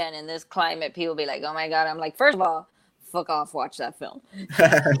 again, in this climate, people be like, oh my God. I'm like, first of all, fuck off, watch that film.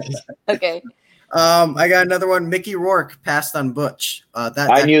 Okay. I got another one. Mickey Rourke passed on Butch.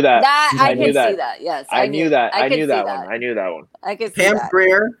 I knew that. I could see that. Yes, I knew that. I knew that one. I could see Pam that.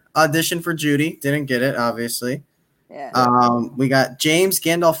 Grier auditioned for Judy. Didn't get it, obviously. Yeah. We got James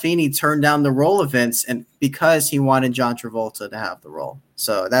Gandolfini turned down the role of Vince, and because he wanted John Travolta to have the role,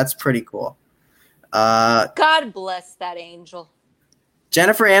 so that's pretty cool. God bless that angel.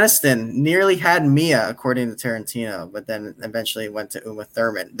 Jennifer Aniston nearly had Mia, according to Tarantino, but then eventually went to Uma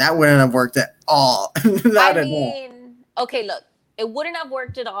Thurman. That wouldn't have worked at all. Okay, look, it wouldn't have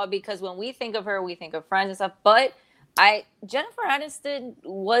worked at all because when we think of her, we think of Friends and stuff, but Jennifer Aniston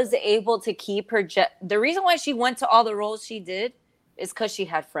was able to keep her the reason why she went to all the roles she did is because she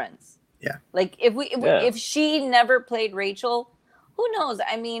had Friends. Yeah. Like if she never played Rachel, who knows?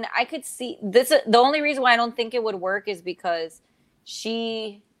 I mean, I could see this. The only reason why I don't think it would work is because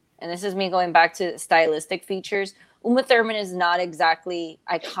and this is me going back to stylistic features. Uma Thurman is not exactly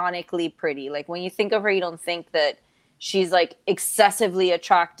iconically pretty. Like when you think of her, you don't think that she's like excessively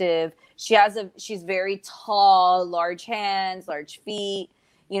attractive. She's very tall, large hands, large feet.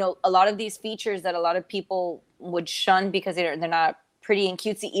 You know, a lot of these features that a lot of people would shun because they're not pretty and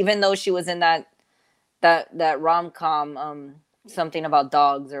cutesy, even though she was in that rom-com, something about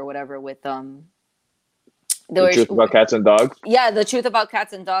dogs or whatever with The Truth About Cats and Dogs. Yeah, The Truth About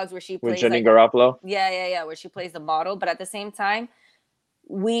Cats and Dogs, where she plays with Jenny Garoppolo. Yeah, where she plays the model, but at the same time,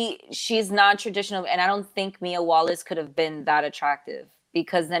 she's not traditional, and I don't think Mia Wallace could have been that attractive.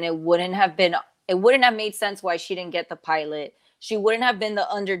 Because then it wouldn't have made sense why she didn't get the pilot. She wouldn't have been the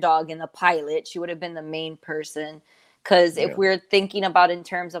underdog in the pilot. She would have been the main person. Because if we're thinking about in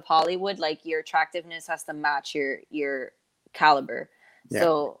terms of Hollywood, like your attractiveness has to match your caliber. Yeah.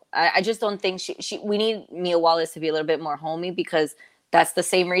 So I just don't think we need Mia Wallace to be a little bit more homey, because that's the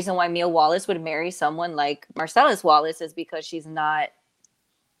same reason why Mia Wallace would marry someone like Marcellus Wallace, is because she's not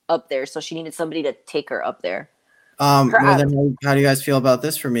up there. So she needed somebody to take her up there. Well, then how do you guys feel about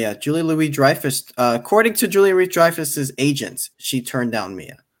this for Mia? Julie Louis-Dreyfus, according to Julie Louis-Dreyfus's agent, she turned down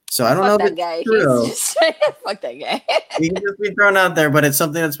Mia. So I don't know that guy. Fuck that guy. He can just be thrown out there, but it's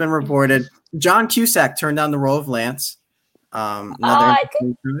something that's been reported. John Cusack turned down the role of Lance. I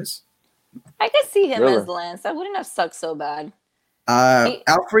could see him as Lance. That wouldn't have sucked so bad.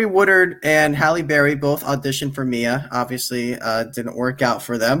 Alfre Woodard and Halle Berry both auditioned for Mia. Obviously, didn't work out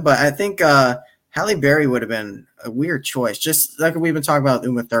for them, but I think Halle Berry would have been a weird choice. Just like we've been talking about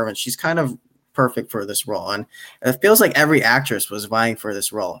Uma Thurman, she's kind of perfect for this role, and it feels like every actress was vying for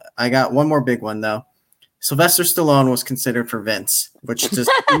this role. I got one more big one though. Sylvester Stallone was considered for Vince, which just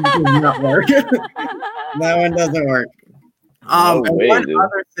does not work. That one doesn't work.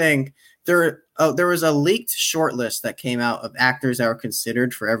 Other thing, there was a leaked short list that came out of actors that were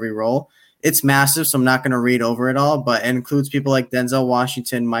considered for every role. It's massive, so I'm not going to read over it all, but it includes people like Denzel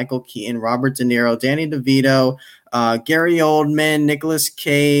Washington, Michael Keaton, Robert De Niro, Danny DeVito, Gary Oldman, Nicolas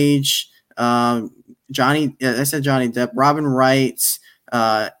Cage, Johnny Depp, Robin Wright,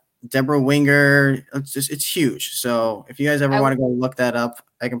 Deborah Winger. It's huge. So if you guys ever want to go look that up,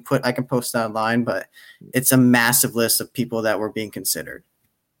 I can post that online, but it's a massive list of people that were being considered.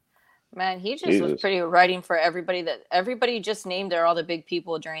 Man, he just was pretty writing for everybody. That everybody just named. They're all the big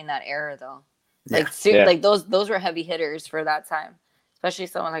people during that era, though. Like those were heavy hitters for that time, especially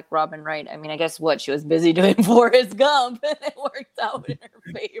someone like Robin Wright. I mean, I guess she was busy doing Forrest Gump, and it worked out in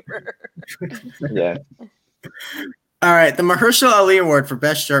her favor. Yeah. All right, the Mahershala Ali Award for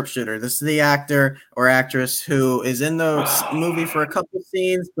Best Sharpshooter. This is the actor or actress who is in the movie for a couple of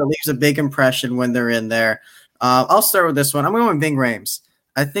scenes, but leaves a big impression when they're in there. I'll start with this one. I'm going with Ving Rhames.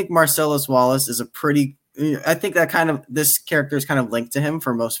 I think Marcellus Wallace is I think that this character is kind of linked to him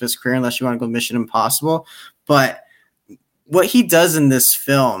for most of his career, unless you want to go Mission Impossible. But what he does in this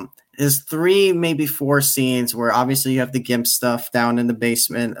film is 3, maybe 4 scenes where obviously you have the GIMP stuff down in the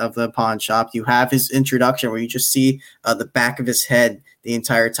basement of the pawn shop. You have his introduction where you just see the back of his head the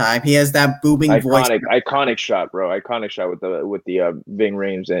entire time. He has that booming voice. Iconic shot, bro. Iconic shot with the Ving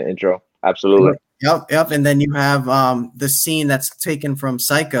Rhames intro. Absolutely. Yep. And then you have the scene that's taken from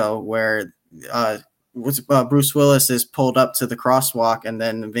Psycho where Bruce Willis is pulled up to the crosswalk, and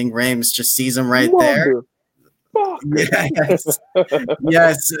then Ving Rhames just sees him right there.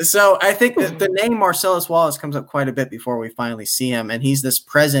 Yes. So I think that the name Marcellus Wallace comes up quite a bit before we finally see him, and he's this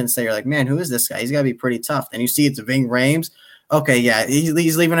presence that you're like, man, who is this guy? He's got to be pretty tough. And you see it's Ving Rhames. Okay, yeah,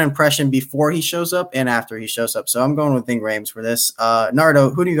 he's leaving an impression before he shows up and after he shows up. So I'm going with Ving Rhames for this.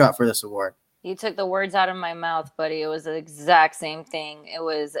 Nardo, who do you got for this award? You took the words out of my mouth, buddy. It was the exact same thing. It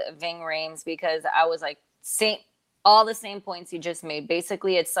was Ving Rhames, because I was like, all the same points you just made.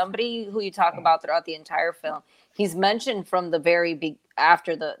 Basically, it's somebody who you talk about throughout the entire film. He's mentioned from the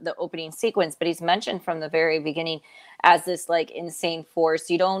after the opening sequence, but he's mentioned from the very beginning as this like insane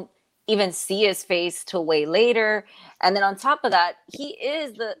force. You don't even see his face till way later. And then on top of that, he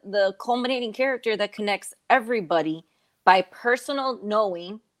is the culminating character that connects everybody by personal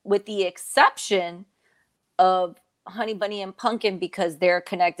knowing, with the exception of Honey Bunny and Pumpkin, because they're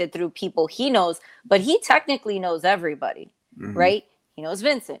connected through people he knows, but he technically knows everybody, right? He knows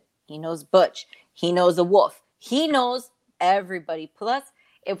Vincent, he knows Butch, he knows the Wolf, he knows everybody. Plus,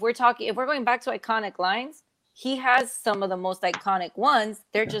 if we're going back to iconic lines, he has some of the most iconic ones.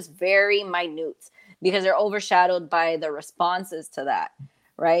 They're just very minute because they're overshadowed by the responses to that,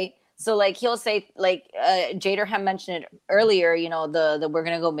 right? So like he'll say, like Jader had mentioned it earlier, the we're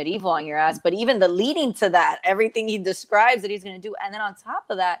gonna go medieval on your ass, but even the leading to that, everything he describes that he's gonna do, and then on top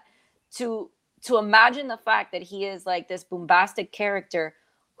of that, to imagine the fact that he is like this bombastic character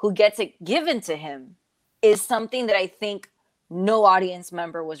who gets it given to him is something that I think no audience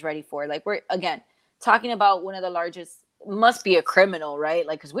member was ready for. Like, we're again talking about one of the largest, must be a criminal, right?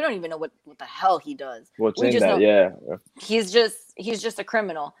 Like, because we don't even know what the hell he does. He's just a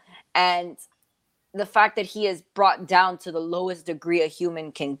criminal. And the fact that he is brought down to the lowest degree a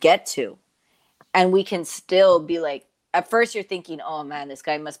human can get to, and we can still be like, at first you're thinking, oh man, this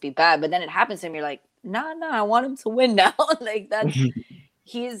guy must be bad, but then it happens to him, you're like, nah, I want him to win now. Like, that's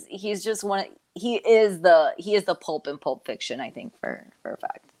he's just he is the Pulp in Pulp Fiction, I think, for a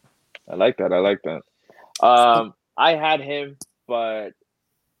fact. I like that. I had him,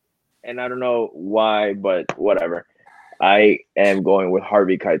 and I don't know why, but whatever. I am going with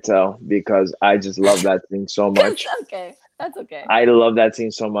Harvey Keitel because I just love that scene so much. That's okay. I love that scene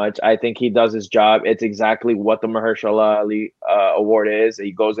so much. I think he does his job. It's exactly what the Mahershala Ali award is.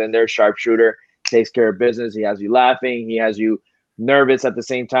 He goes in there, sharpshooter, takes care of business. He has you laughing. He has you nervous at the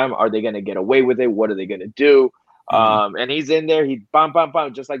same time. Are they going to get away with it? What are they going to do? And he's in there. He bam,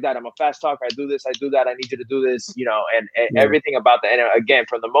 just like that. I'm a fast talker. I do this. I do that. I need you to do this. And everything about that. And again,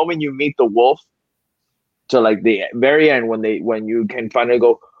 from the moment you meet the wolf to like the very end, when you can finally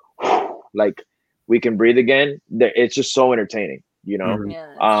go, like, we can breathe again. It's just so entertaining, Yeah,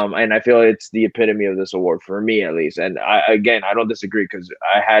 and I feel it's the epitome of this award for me, at least. And I don't disagree, because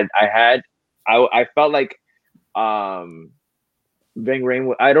I felt like Ving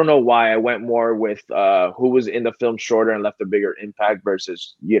Rhames. I don't know why I went more with who was in the film shorter and left a bigger impact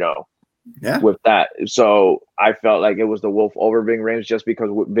versus with that. So I felt like it was the Wolf over Ving Rhames, just because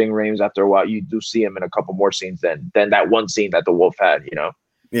with Ving Rhames, after a while, you do see him in a couple more scenes than that one scene that the Wolf had.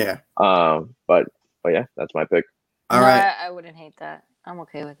 Yeah. But yeah, that's my pick. All right. I wouldn't hate that. I'm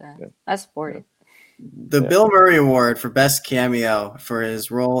okay with that. Yeah. I support it. The Bill Murray Award for Best Cameo for his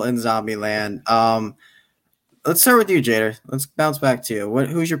role in Zombieland. let's start with you, Jader. Let's bounce back to you.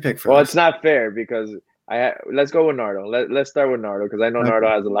 Who's your pick for Well, this? it's not fair because let's go with Nardo. Let's start with Nardo because I know Nardo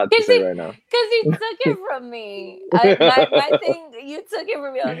has a lot to say right now. Because he took it from me. My thing, you took it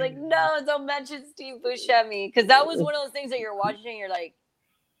from me. I was like, no, don't mention Steve Buscemi, because that was one of those things that you're watching and you're like,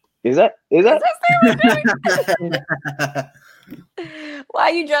 is that Steve Buscemi? Why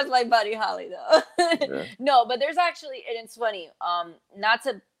you dressed like Buddy Holly though? Yeah. No, but there's actually, and it's funny. Not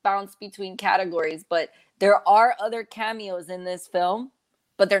to bounce between categories, but there are other cameos in this film,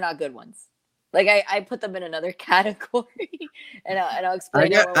 but they're not good ones. Like I put them in another category, and I'll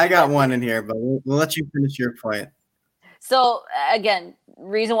explain. I got one in here, but we'll let you finish your point. So again,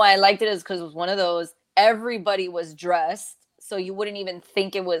 reason why I liked it is because it was one of those. Everybody was dressed, so you wouldn't even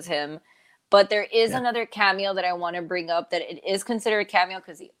think it was him. But there is another cameo that I want to bring up that it is considered a cameo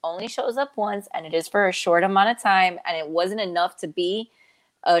because he only shows up once, and it is for a short amount of time, and it wasn't enough to be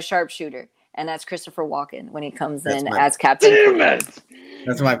a sharpshooter. And that's Christopher Walken when he comes in as Captain Coon.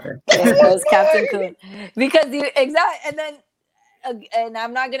 That's my pick. As Captain Coon. Because and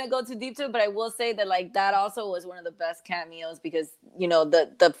I'm not gonna go too deep to it, but I will say that like that also was one of the best cameos because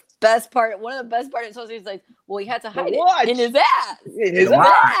the best part, one of the best parts of is like, well, he had to hide it in his ass. In his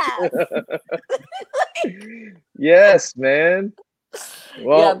ass. Yes, man.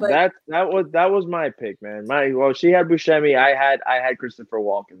 Well, that was my pick, man. She had Buscemi. I had Christopher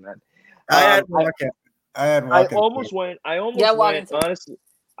Walken, man. I had Walken. I almost went. Honestly,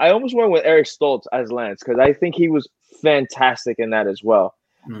 I almost went with Eric Stoltz as Lance because I think he was fantastic in that as well.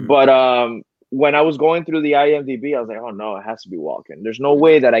 Mm. But when I was going through the IMDb, I was like, oh no, it has to be Walken. There's no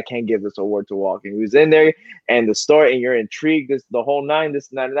way that I can't give this award to Walken. He was in there, and the story, and you're intrigued. The whole nine,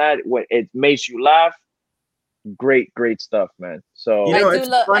 this and that. When it makes you laugh, great stuff, man. So I do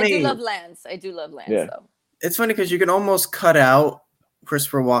love Lance. I do love Lance. Yeah. Though. It's funny because you can almost cut out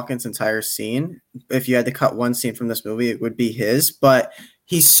Christopher Walken's entire scene. If you had to cut one scene from this movie, it would be his, but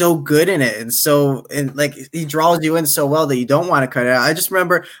he's so good in it. And like he draws you in so well that you don't want to cut it out. I just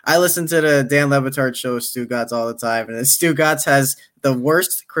remember I listened to the Dan Levitard show, Stugatz, all the time. And Stugatz has the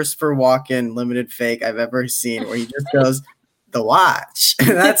worst Christopher Walken limited fake I've ever seen where he just goes, the watch.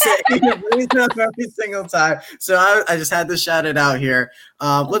 And that's it. He brings it up every single time. So I just had to shout it out here.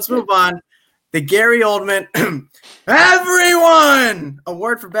 Let's move on. The Gary Oldman Everyone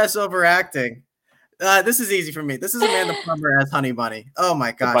Award for Best Overacting. This is easy for me. This is Amanda Plummer as Honey Bunny. Oh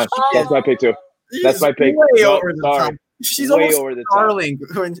my gosh. That's my pick too. That's my pick. Way over the top. She's way over the darling.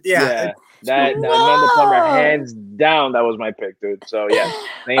 Yeah. That Amanda Plummer, hands down, that was my pick, dude. So yeah,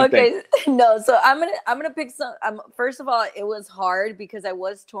 same thing. No, so I'm gonna pick some. First of all, it was hard because I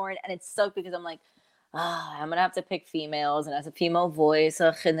was torn, and it sucked because I'm like, I'm gonna have to pick females, and as a female voice,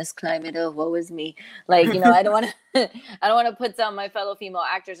 in this climate, woe is me. Like, I don't want to put down my fellow female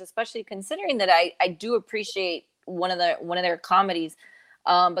actors, especially considering that I do appreciate one of their comedies.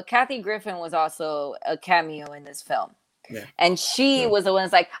 But Kathy Griffin was also a cameo in this film. Yeah. And she was the one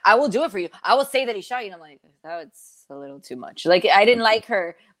that's like, I will do it for you. I will say that he shot you. And I'm like, that's a little too much. Like, I didn't like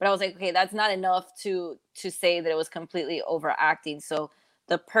her, but I was like, okay, that's not enough to say that it was completely overacting. So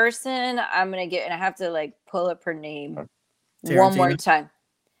the person I'm going to get, and I have to like pull up her name one more time.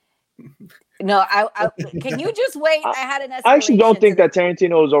 No, I can you just wait? I had an. I actually don't think that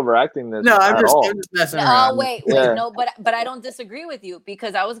Tarantino was overacting this. No, I'm just messing around. Oh, wait, no, but I don't disagree with you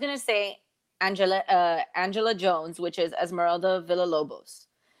because I was going to say Angela Jones, which is Esmeralda Villalobos,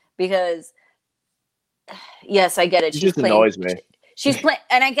 because yes, I get it. She just annoys me. She's playing,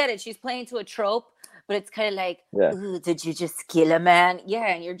 and I get it. She's playing to a trope, but it's kind of like, ooh, did you just kill a man? Yeah,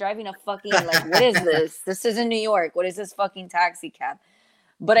 and you're driving a fucking like, what is this? This isn't New York. What is this fucking taxi cab?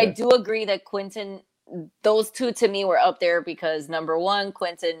 But I do agree that Quentin, those two to me were up there because number one,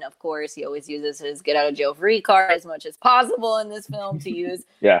 Quentin, of course, he always uses his get out of jail free card as much as possible in this film to use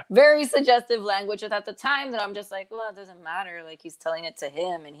very suggestive language. At the time that I'm just like, well, it doesn't matter. Like he's telling it to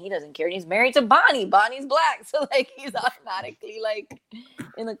him and he doesn't care. And he's married to Bonnie. Bonnie's black. So like he's automatically like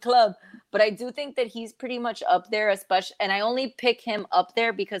in the club. But I do think that he's pretty much up there, especially, and I only pick him up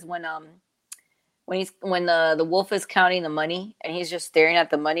there because when the wolf is counting the money and he's just staring at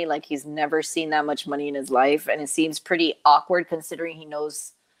the money like he's never seen that much money in his life, and it seems pretty awkward considering he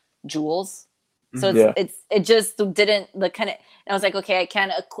knows jewels. So it just didn't the kind of. And I was like, okay,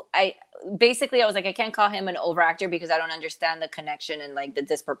 I was like, I can't call him an overactor because I don't understand the connection and like the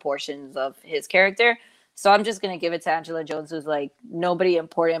disproportions of his character. So I'm just gonna give it to Angela Jones, who's like nobody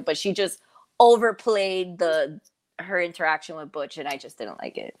important, but she just overplayed her interaction with Butch, and I just didn't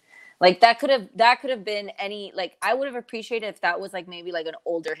like it. Like that could have been any, like I would have appreciated if that was like maybe like an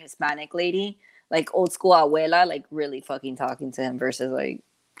older Hispanic lady, like old school abuela, like really fucking talking to him versus like,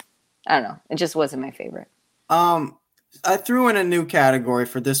 I don't know. It just wasn't my favorite. I threw in a new category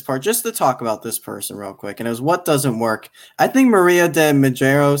for this part just to talk about this person real quick, and it was what doesn't work. I think Maria de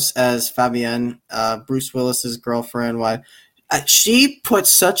Medeiros as Fabienne, Bruce Willis's girlfriend, wife, she put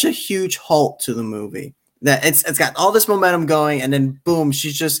such a huge halt to the movie that it's got all this momentum going, and then boom,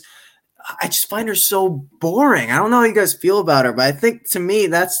 I just find her so boring. I don't know how you guys feel about her, but I think to me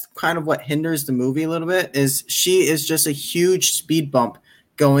that's kind of what hinders the movie a little bit. Is she is just a huge speed bump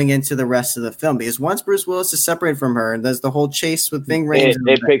going into the rest of the film, because once Bruce Willis is separated from her and does the whole chase with Ving Rhames,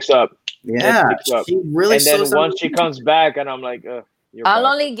 it picks up. Yeah, it picks up. She really. And then once she comes back, and I'm like, I'll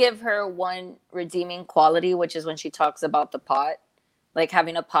only give her one redeeming quality, which is when she talks about the pot, like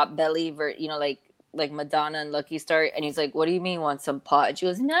having a pot belly, like Madonna and Lucky Star, and he's like, "What do you mean, want some pot?" She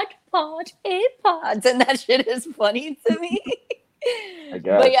goes, "Not pot, a pot," and that shit is funny to me. I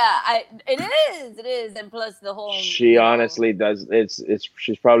guess. But yeah, it is, and plus the whole. She honestly does.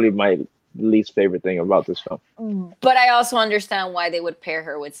 She's probably my least favorite thing about this film. But I also understand why they would pair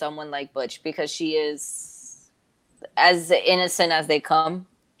her with someone like Butch, because she is as innocent as they come.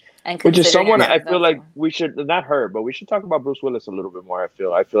 And which is someone I feel like we should, not her, but we should talk about Bruce Willis a little bit more. I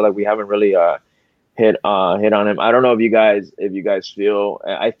feel like we haven't really hit on him. I don't know if you guys feel.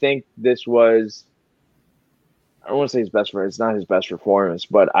 I think this was. I don't want to say his best friend. It's not his best performance,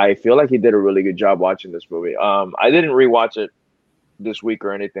 but I feel like he did a really good job watching this movie. I didn't rewatch it this week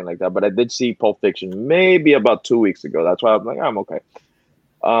or anything like that, but I did see Pulp Fiction maybe about 2 weeks ago. That's why I'm like, I'm okay.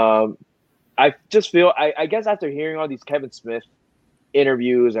 I just feel, I guess after hearing all these Kevin Smith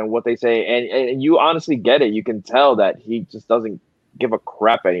interviews and what they say, and you honestly get it. You can tell that he just doesn't give a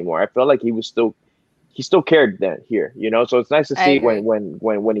crap anymore. I feel like he still cared then here, So it's nice to see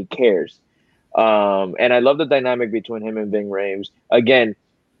when he cares. And I love the dynamic between him and Ving Rhames. Again,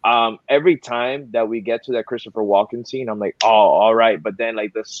 every time that we get to that Christopher Walken scene, I'm like, oh, all right. But then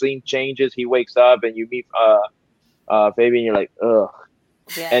like the scene changes, he wakes up and you meet Fabian, you're like, ugh.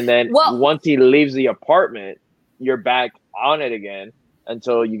 Yeah. And then once he leaves the apartment, you're back on it again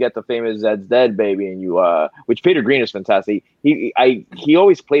until you get the famous Zed's Dead baby, and you which Peter Green is fantastic. He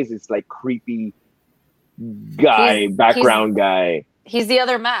always plays this like creepy guy, background guy. He's the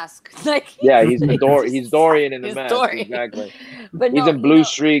other mask. He's Dorian in the mask. Dorian. Exactly. But he's in Blue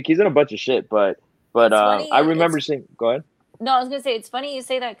Streak. He's in a bunch of shit. But I remember seeing. Go ahead. No, I was gonna say it's funny you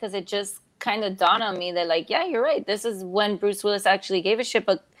say that, because it just kind of dawned on me that like, yeah, you're right. This is when Bruce Willis actually gave a shit.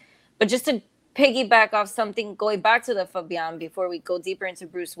 But just to piggyback off something, going back to the Fabian before we go deeper into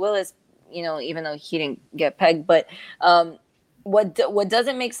Bruce Willis, even though he didn't get pegged, but what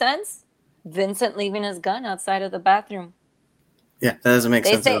doesn't make sense? Vincent leaving his gun outside of the bathroom. Yeah, that doesn't make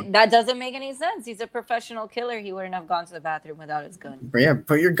sense. They say that doesn't make any sense. He's a professional killer. He wouldn't have gone to the bathroom without his gun. But yeah,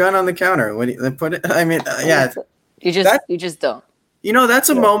 put your gun on the counter. What do you put it? I mean, yeah. You just don't. That's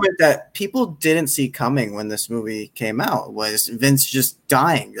a moment that people didn't see coming when this movie came out. Was Vince just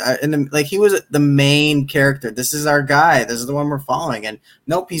dying? He was the main character. This is our guy. This is the one we're following. And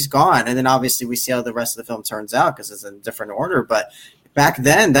nope, he's gone. And then obviously we see how the rest of the film turns out because it's in a different order. But back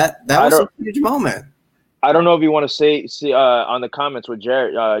then, that was a huge moment. I don't know if you want to see on the comments what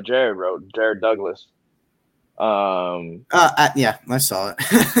Jared wrote, Jared Douglas. Yeah, I saw it.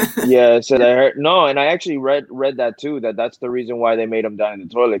 Yeah, it said I heard and I actually read that too. That's the reason why they made him die in the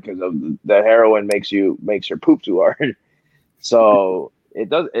toilet, because of the heroin makes your poop too hard. So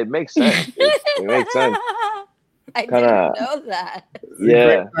it makes sense. It makes sense. I didn't know that.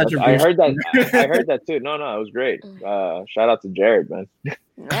 Yeah, I heard that. I heard that too. No, it was great. Shout out to Jared, man.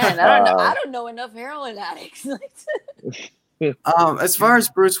 Man, I don't know enough heroin addicts. As far as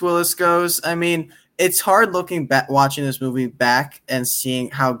Bruce Willis goes, I mean, it's hard looking back, watching this movie back and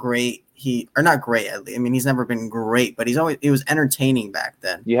seeing how great not great. I mean, he's never been great, but he was entertaining back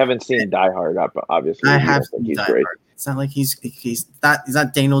then. You haven't seen Die Hard, obviously. I have seen Die Hard. It's not like he's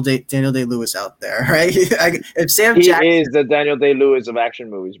not Daniel Day-Lewis out there, right? If Sam Jackson is the Daniel Day-Lewis of action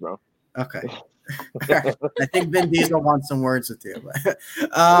movies, bro. Okay. I think Vin Diesel wants some words with you. But,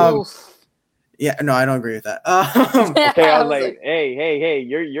 yeah, no, I don't agree with that. Okay, I was like, hey,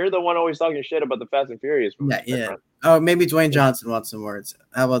 you're the one always talking shit about the Fast and Furious movies. Yeah. Oh, maybe Dwayne Johnson wants some words.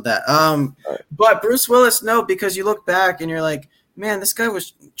 How about that? Right. But Bruce Willis, no, because you look back and you're like, man, this guy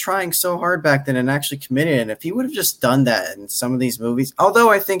was trying so hard back then and actually committed. And if he would have just done that in some of these movies, although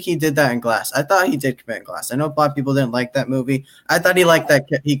I think he did that in Glass. I thought he did commit in Glass. I know a lot of people didn't like that movie. I thought he liked that.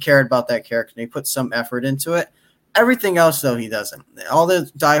 He cared about that character and he put some effort into it. Everything else, though, he doesn't. All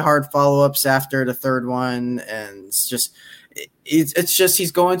the Die Hard follow-ups after the third one, and it's just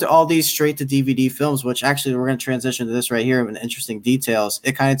he's going to all these straight-to-DVD films, which actually we're going to transition to this right here with interesting details.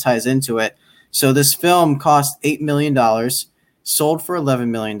 It kind of ties into it. So this film cost $8 million, sold for $11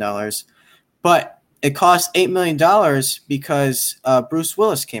 million, but it cost $8 million because Bruce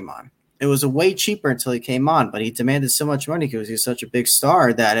Willis came on. It was a way cheaper until he came on, but he demanded so much money because he's such a big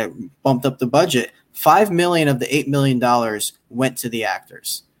star that it bumped up the budget. $5 million of the $8 million went to the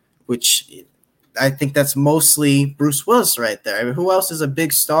actors, which I think that's mostly Bruce Willis right there. I mean, who else is a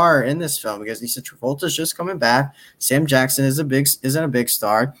big star in this film? Because Lisa Travolta's just coming back. Sam Jackson isn't a big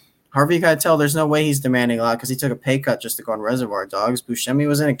star. Harvey Keitel, there's no way he's demanding a lot because he took a pay cut just to go on Reservoir Dogs. Buscemi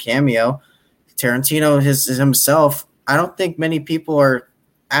was in a cameo. Tarantino himself. I don't think many people are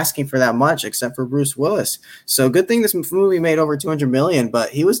asking for that much except for Bruce Willis. So good thing this movie made over $200 million, but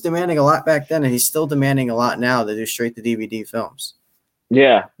he was demanding a lot back then, and he's still demanding a lot now to do straight to DVD films.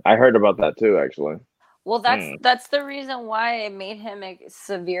 Yeah, I heard about that too, actually. Well, that's the reason why it made him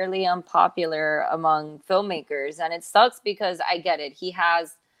severely unpopular among filmmakers, and it sucks because I get it. He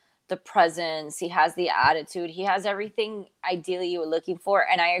has the presence, he has the attitude, he has everything ideally you were looking for,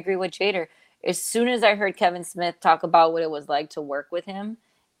 and I agree with Jader. As soon as I heard Kevin Smith talk about what it was like to work with him,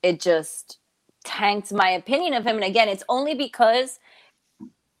 it just tanked my opinion of him. And again, it's only because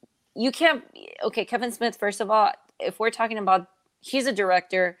you can't. Okay, Kevin Smith, first of all, if we're talking about, he's a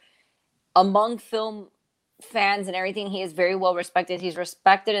director among film fans and everything, he is very well respected. He's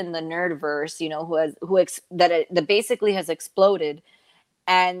respected in the nerdverse, that basically has exploded.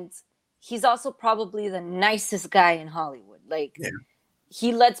 And he's also probably the nicest guy in Hollywood. Like, yeah.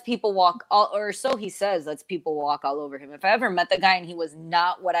 He lets people walk or so he says, lets people walk all over him. If I ever met the guy and he was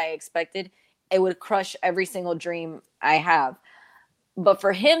not what I expected, it would crush every single dream I have. But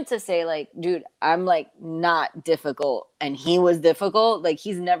for him to say, like, dude, I'm like not difficult, and he was difficult, like,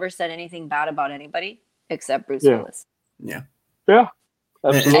 he's never said anything bad about anybody except Bruce Willis. Yeah. Yeah.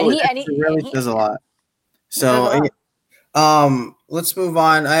 Absolutely. And he really does a lot. So let's move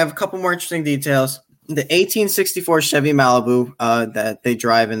on. I have a couple more interesting details. The 1864 Chevy Malibu that they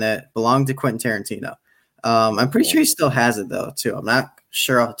drive and that belonged to Quentin Tarantino. I'm pretty sure he still has it, though, too. I'm not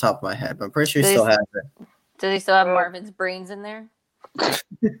sure off the top of my head, but I'm pretty sure he still has it. Does he still have Marvin's brains in there?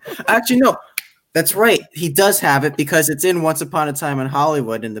 Actually, no. That's right. He does have it because it's in Once Upon a Time in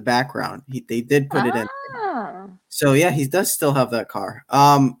Hollywood in the background. They did put it in. So, yeah, he does still have that car.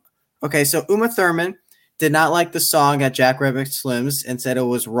 Okay, so Uma Thurman did not like the song at Jack Rabbit Slim's and said it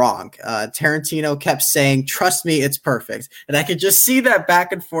was wrong. Tarantino kept saying, "Trust me, it's perfect." And I could just see that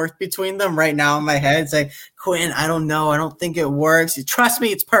back and forth between them right now in my head. It's like, Quentin, I don't know. I don't think it works. Trust me,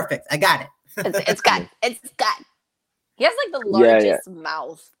 it's perfect. I got it. It's got. He has like the largest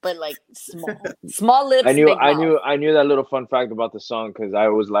mouth, but like small lips. I knew that little fun fact about the song because I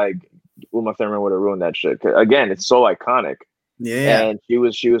was like, Uma Thurman would have ruined that shit. Again, it's so iconic. Yeah, and she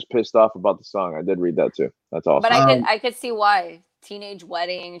was pissed off about the song. I did read that too. That's awesome. But I could see why. Teenage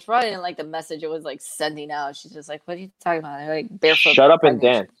wedding. She probably didn't like the message it was like sending out. She's just like, "What are you talking about?" They're like barefoot. Shut up and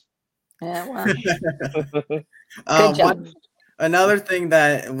dance. Yeah, well. Good job. Another thing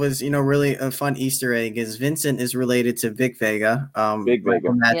that was, really a fun Easter egg is Vincent is related to Vic Vega,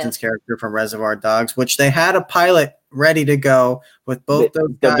 Michael Madsen's character from Reservoir Dogs, which they had a pilot ready to go with both those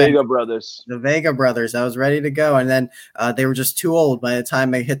guys. The Vega brothers. The Vega brothers. I was ready to go, and then they were just too old by the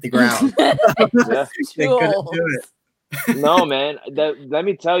time they hit the ground. They couldn't do it. No, man. Let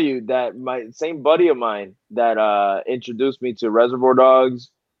me tell you that my same buddy of mine that introduced me to Reservoir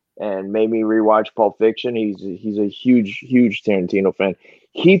Dogs and made me rewatch Pulp Fiction. He's a huge Tarantino fan.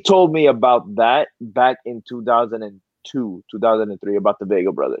 He told me about that back in 2002, 2003 about the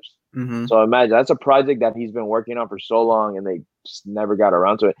Vega brothers. Mm-hmm. So imagine that's a project that he's been working on for so long and they just never got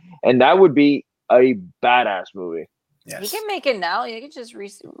around to it. And that would be a badass movie. Yes. He can make it now. You can just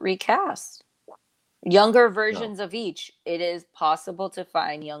recast younger versions of each. It is possible to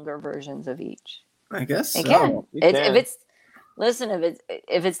find younger versions of each. I guess it can.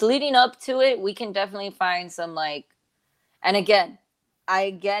 If it's leading up to it, we can definitely find some like. And again,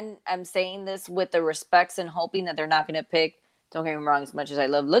 I'm saying this with the respects and hoping that they're not going to pick. Don't get me wrong. As much as I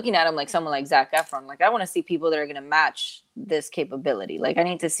love looking at him, like someone like Zac Efron, like I want to see people that are going to match this capability. Like I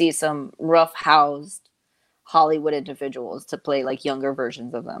need to see some rough-housed Hollywood individuals to play like younger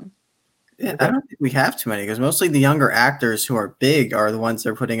versions of them. Yeah, I don't think we have too many because mostly the younger actors who are big are the ones that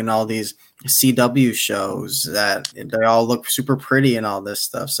are putting in all these CW shows that they all look super pretty and all this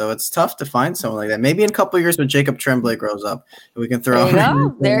stuff. So it's tough to find someone like that. Maybe in a couple of years when Jacob Tremblay grows up, we can throw.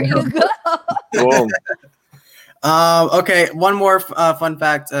 There you go. Okay, one more fun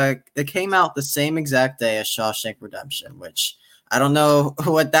fact. It came out the same exact day as Shawshank Redemption, which I don't know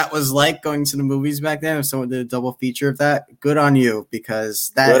what that was like going to the movies back then. If someone did a double feature of that, good on you because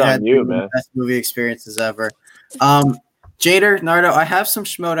that had the best movie experiences ever. Jader, Nardo, I have some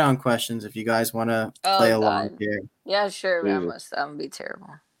Schmodown questions if you guys want to play along here. Yeah, sure. I'm gonna be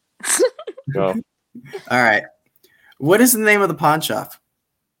terrible. Go. All right. What is the name of the pawn shop?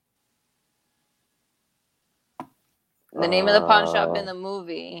 The name of the pawn shop in the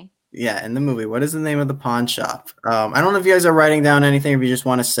movie. Yeah, in the movie. What is the name of the pawn shop? I don't know if you guys are writing down anything, if you just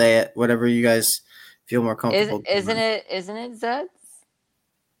want to say it, whatever you guys feel more comfortable. Isn't it Zed's?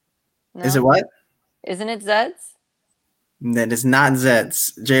 No? Is it what? Isn't it Zed's? That is not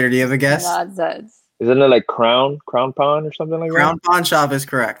Zed's. Jader, do you have a guess? Not Zed's. Isn't it like Crown Pawn or something like Crown Pawn Shop is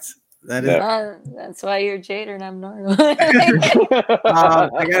correct. That is. That's why you're Jader and I'm Nardo.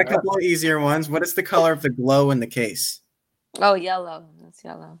 I got a couple of easier ones. What is the color of the glow in the case? Oh, yellow. That's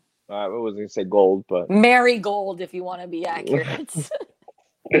yellow. I was going to say gold, but marigold if you want to be accurate.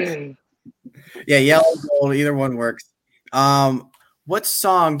 Yeah, yellow, gold, either one works. What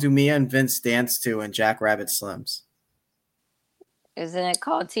song do Mia and Vince dance to in Jack Rabbit Slims? Isn't it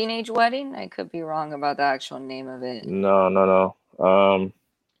called Teenage Wedding? I could be wrong about the actual name of it. No.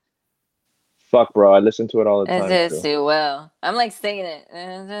 Fuck, bro. I listen to it all the time. Is it too well? I'm like singing it.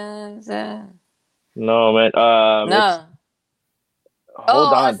 No, man. No.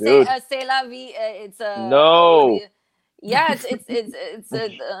 Hold on, dude. C'est la vie. It's a no. Yeah, it's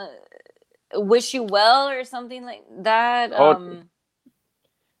a wish you well or something like that.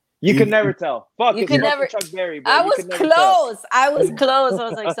 You can never tell. Fuck, you can never. Chuck Berry, bro. I was close. I was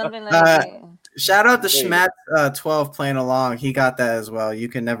like something like that. Shout out to Schmat 12 playing along. He got that as well. You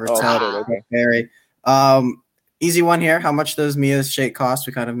can never tell. Okay. Berry. Easy one here. How much does Mia's shake cost?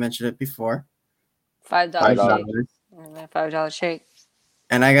 We kind of mentioned it before. $5 shake. $5 shake.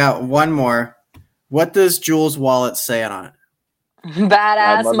 And I got one more. What does Jules' wallet say on it?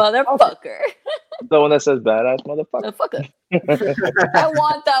 Badass motherfucker. The one that says badass motherfucker. I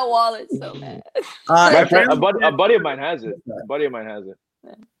want that wallet so bad. My friend, a buddy of mine has it.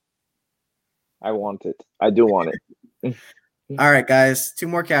 I want it. I do want it. All right, guys. 2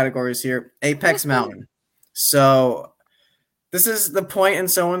 more categories here. Apex Mountain. So this is the point in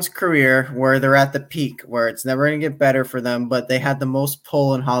someone's career where they're at the peak, where it's never going to get better for them, but they had the most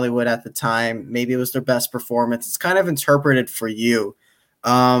pull in Hollywood at the time. Maybe it was their best performance. It's kind of interpreted for you.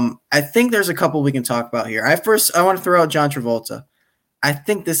 I think there's a couple we can talk about here. I want to throw out John Travolta. I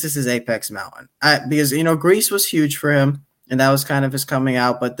think this is his Apex Mountain because, Grease was huge for him, and that was kind of his coming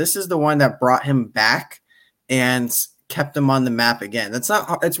out, but this is the one that brought him back and kept him on the map again.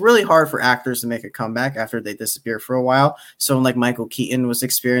 It's really hard for actors to make a comeback after they disappear for a while. Someone like Michael Keaton was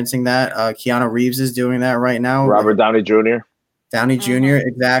experiencing that. Keanu Reeves is doing that right now. Robert Downey Jr.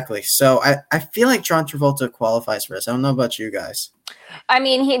 Exactly. So I feel like John Travolta qualifies for this. I don't know about you guys. I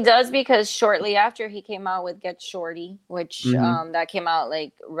mean, he does because shortly after he came out with Get Shorty, which that came out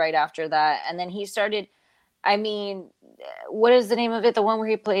like right after that. And then he started, I mean, what is the name of it? The one where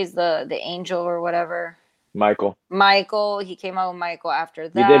he plays the angel or whatever. Michael. He came out with Michael after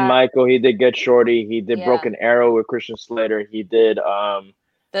that. He did Michael. He did Get Shorty. He did Broken Arrow with Christian Slater. He did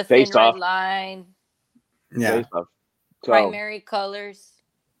The Face Thin Red Off. Line. Yeah. Face Off. So, Primary Colors.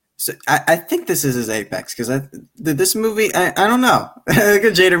 So I think this is his apex because this movie. I don't know. Look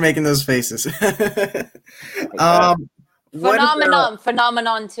at Jader making those faces.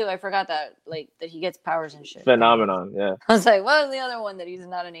 Phenomenon too. I forgot that that he gets powers and shit. Phenomenon, yeah. I was like, what was the other one that he's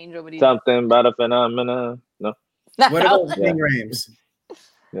not an angel, but he's something about a phenomenon? No. What about Ving Rhames?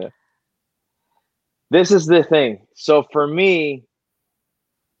 Yeah. This is the thing. So for me,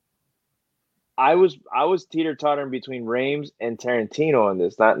 I was teeter-tottering between Rhames and Tarantino on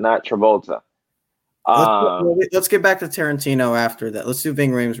this, not Travolta. Let's get back to Tarantino after that. Let's do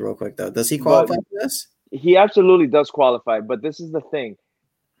Ving Rhames real quick, though. Does he qualify for this? He absolutely does qualify, but this is the thing.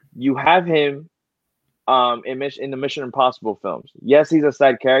 You have him in the Mission Impossible films. Yes, he's a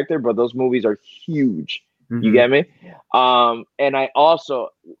side character, but those movies are huge. Mm-hmm. You get me? And I also,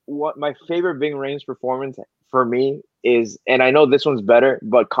 what my favorite Ving Rhames performance for me is, and I know this one's better,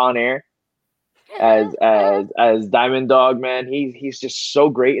 but Con Air as Diamond Dog, man, he's just so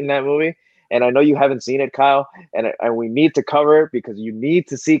great in that movie. And I know you haven't seen it, Kyle, and we need to cover it because you need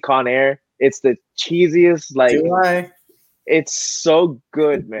to see Con Air. It's the cheesiest, it's so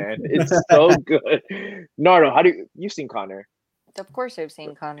good, man. It's so good. Nardo, you've seen Con Air? Of course I've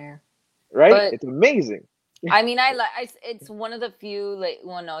seen Con Air. Right? But it's amazing. I mean, it's one of the few,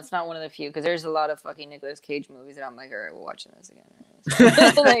 no, it's not one of the few, because there's a lot of fucking Nicolas Cage movies that I'm like, all right, we're watching this again.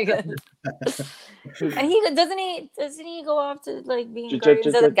 And doesn't he go off to being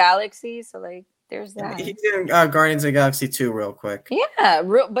Guardians of the Galaxy? So there's that. He did Guardians of the Galaxy 2 real quick. Yeah,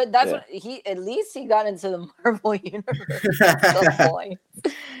 but that's what at least he got into the Marvel universe at some point.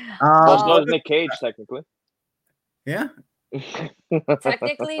 So is Nick Cage, technically. Yeah.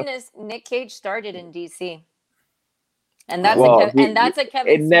 Technically, Nick Cage started in DC. And that's a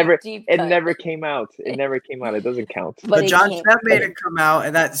Kevin Smith deep cut. It never came out. It never came out. It doesn't count. But John Schnepp made it come out,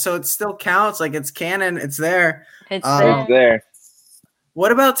 and so it still counts. Like, it's canon. It's there. It's there.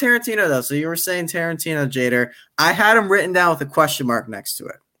 What about Tarantino, though? So you were saying Tarantino, Jader. I had him written down with a question mark next to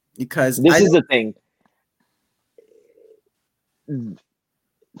it because this is the thing.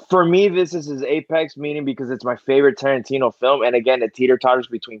 For me, this is his apex, meaning because it's my favorite Tarantino film, and again, it teeter-totters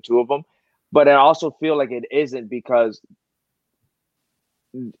between two of them. But I also feel like it isn't because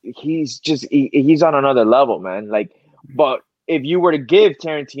he's on another level, man. Like, but if you were to give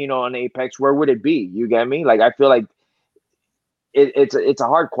Tarantino an apex, where would it be? You get me? Like, I feel like it's a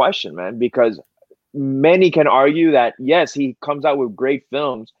hard question, man, because many can argue that yes, he comes out with great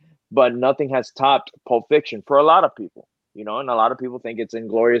films, but nothing has topped Pulp Fiction for a lot of people, you know. And a lot of people think it's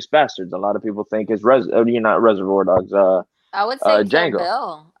Inglourious Bastards. A lot of people think it's not Reservoir Dogs. I would say Django. Kill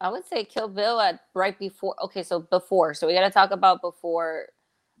Bill. I would say Kill Bill at right before. Okay, so before. So we got to talk about before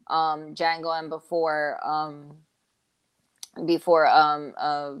Django and before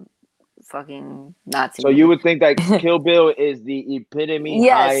fucking Nazi. So you would think that Kill Bill is the epitome.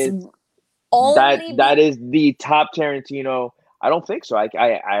 Yes. That is the top Tarantino. I don't think so.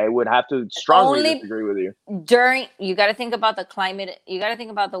 I would have to strongly disagree with you. You got to think about the climate. You got to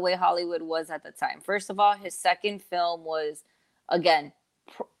think about the way Hollywood was at the time. First of all, his second film was, again,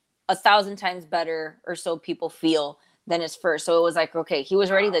 1,000 times better, or so people feel, than his first. So it was like, okay, he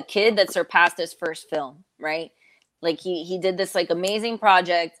was already the kid that surpassed his first film, right? Like he did this like amazing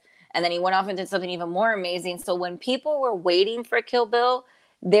project, and then he went off and did something even more amazing. So when people were waiting for Kill Bill,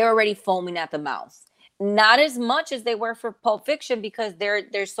 they're already foaming at the mouth. Not as much as they were for Pulp Fiction because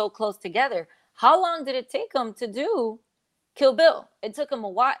they're so close together. How long did it take them to do Kill Bill? It took them a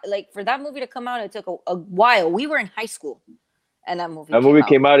while. Like, for that movie to come out, it took a while. We were in high school, and that movie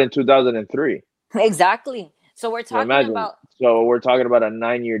came out in 200003. Exactly. So we're talking about. So we're talking about a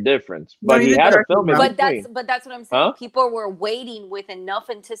 9-year difference. But he had a film in between. But that's what I'm saying. Huh? People were waiting with enough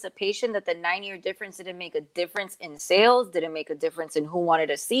anticipation that the 9-year difference didn't make a difference in sales, didn't make a difference in who wanted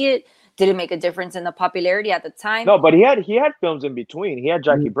to see it, didn't make a difference in the popularity at the time. No, but he had films in between. He had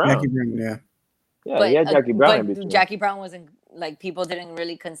Jackie Brown. Yeah. Yeah, but, he had Jackie Brown in between. Jackie Brown wasn't, like, people didn't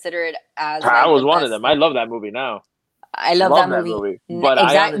really consider it as. I was one of them. I love that movie now. I love that movie. But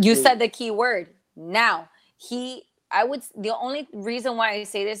exactly. You said the key word. Now, the only reason why I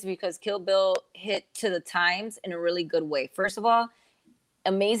say this is because Kill Bill hit to the times in a really good way. First of all,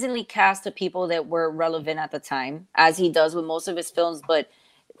 amazingly cast of people that were relevant at the time, as he does with most of his films. But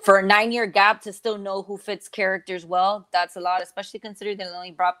for a 9-year gap to still know who fits characters well, that's a lot, especially considering that he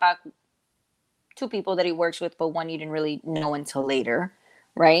only brought back 2 people that he works with, but one you didn't really know until later.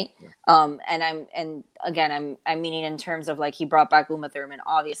 Right. Yeah. And I'm meaning in terms of, like, he brought back Uma Thurman,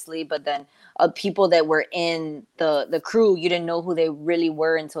 obviously, but then people that were in the crew, you didn't know who they really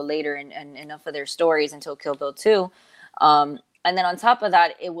were until later, and enough of their stories until Kill Bill 2. And then on top of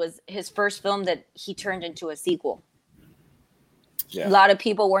that, it was his first film that he turned into a sequel. Yeah. A lot of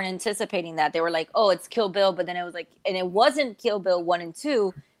people weren't anticipating that. They were like, oh, it's Kill Bill, but then it was like, and it wasn't Kill Bill 1 and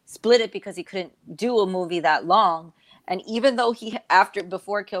 2, split it because he couldn't do a movie that long. And even though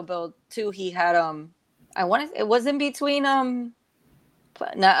before Kill Bill 2, he had it was in between the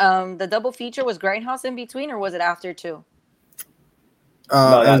double feature. Was Grindhouse in between, or was it after 2?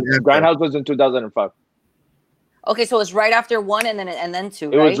 No, Grindhouse was in 2005. Okay, so it was right after 1 and then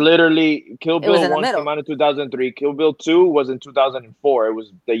 2. It was literally Kill Bill 1 came out in 2003. Kill Bill 2 was in 2004. It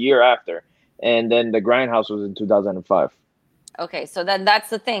was the year after, and then the Grindhouse was in 2005. Okay, so then that's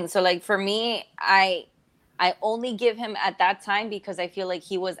the thing. So, like, for me, I only give him at that time because I feel like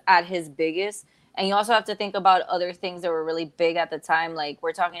he was at his biggest. And you also have to think about other things that were really big at the time. Like,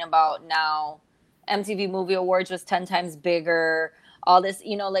 we're talking about now, MTV Movie Awards was 10 times bigger. All this,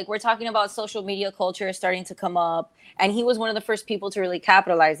 like, we're talking about social media culture starting to come up. And he was one of the first people to really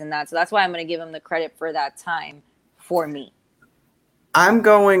capitalize in that. So that's why I'm going to give him the credit for that time for me. I'm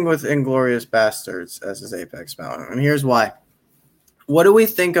going with Inglourious Bastards as his apex mountain. And here's why. What do we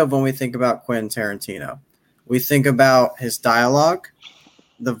think of when we think about Quentin Tarantino? We think about his dialogue,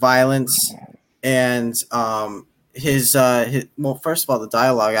 the violence, and his well, first of all, the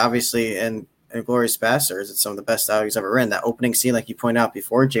dialogue, obviously, in Inglourious Bastards, it's some of the best dialogue he's ever written. That opening scene, like you pointed out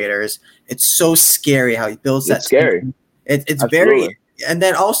before, Jader, it's so scary how he builds that. It's scary. It's very, and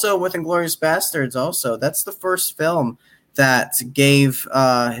then also with Inglourious Bastards, also that's the first film that gave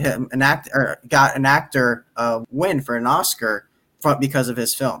him got an actor win for an Oscar because of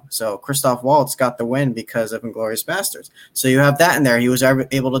his film. So Christoph Waltz got the win because of Inglourious Bastards. So you have that in there. He was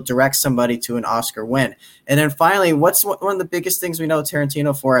able to direct somebody to an Oscar win. And then finally, what's one of the biggest things we know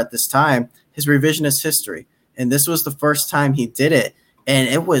Tarantino for at this time? His revisionist history. and this was the first time he did it, and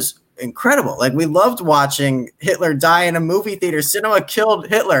it was incredible. Like, we loved watching Hitler die in a movie theater. Cinema killed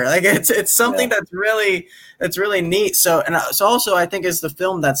Hitler. Like, it's something that's really neat. So also I think is the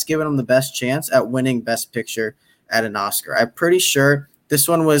film that's given him the best chance at winning Best Picture at an Oscar. I'm pretty sure this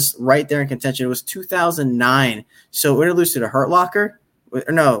one was right there in contention. It was 2009. So it introduced to The Hurt Locker.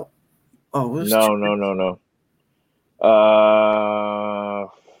 No. Oh, No.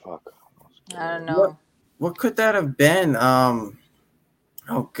 Fuck. I don't know. What could that have been?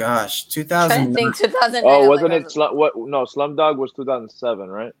 Oh gosh, 2000. I think 2009. Oh, wasn't it? Slumdog was 2007,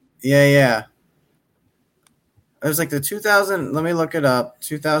 right? Yeah. It was like the 2000. Let me look it up.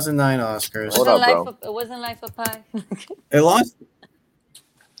 2009 Oscars. It wasn't Life of Pi. It lost.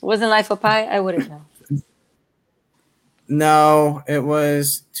 Wasn't Life of Pi? I wouldn't know. No, it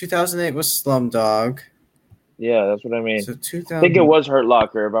was 2008 was Slumdog. Yeah, that's what I mean. So 2000. I think it was Hurt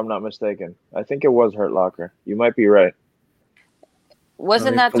Locker, if I'm not mistaken. I think it was Hurt Locker. You might be right.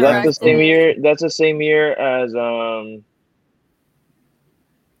 Wasn't that directed? That's the same year. That's the same year as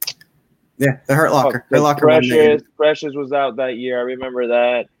Yeah, The Hurt Locker. Hurt Locker. Precious was out that year. I remember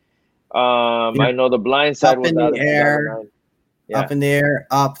that. I know The Blind Side was out in the air. Yeah. Up in the Air,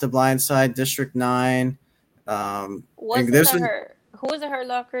 Up, The Blind Side, District 9. Who was The Hurt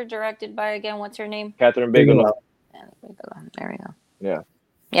Locker directed by again? What's her name? Catherine Bigelow. There we go. Yeah.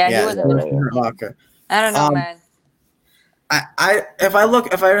 Yeah, he was The Hurt Locker. I don't know, man. If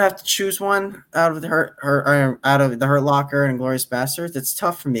I have to choose one out of the Hurt Locker and Glorious Bastards, it's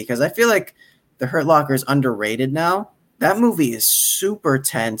tough for me because I feel like The Hurt Locker is underrated now. That movie is super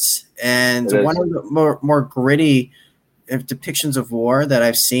tense and one of the more gritty depictions of war that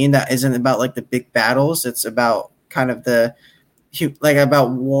I've seen. That isn't about like the big battles. It's about kind of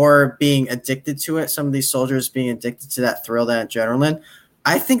about war, being addicted to it. Some of these soldiers being addicted to that thrill, that adrenaline.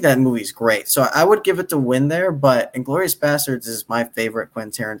 I think that movie's great. So I would give it the win there, but Inglourious Basterds is my favorite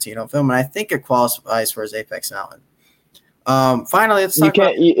Quentin Tarantino film, and I think it qualifies for his Apex Mountain. Finally, let's talk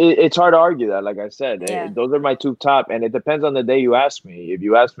about... It's hard to argue that, like I said. Those are my two top, and it depends on the day you ask me. If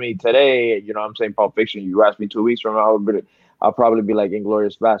you ask me today, I'm saying Pulp Fiction. You ask me 2 weeks from now, I'll probably be like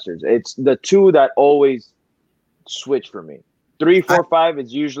Inglourious Basterds. It's the two that always switch for me. 3, 4, 5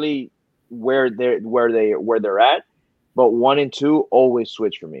 is usually where they're at. But 1 and 2 always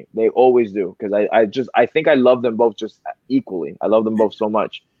switch for me. They always do because I think I love them both just equally. I love them both so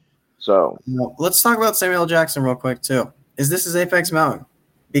much. So let's talk about Samuel L. Jackson real quick too. Is this his Apex Mountain?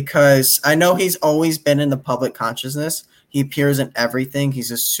 Because I know he's always been in the public consciousness. He appears in everything.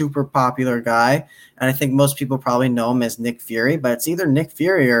 He's a super popular guy, and I think most people probably know him as Nick Fury. But it's either Nick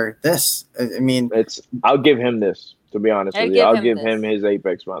Fury or this. I mean, I'll give him this. To be honest with you, I'll give him his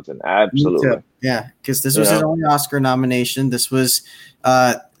Apex Mountain. Absolutely. Yeah, because this was his only Oscar nomination. This was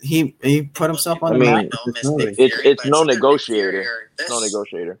he put himself on the map. It's no negotiator. It's no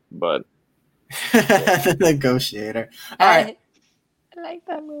negotiator, but the negotiator. All right. I like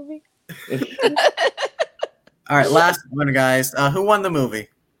that movie. All right, last one, guys. Who won the movie?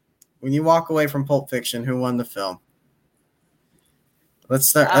 When you walk away from Pulp Fiction, who won the film? Let's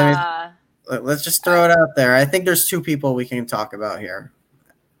start. Let's just throw it out there. I think there's 2 people we can talk about here,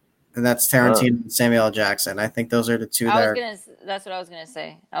 and that's Tarantino and Samuel L. Jackson. I think those are the 2 that's what I was gonna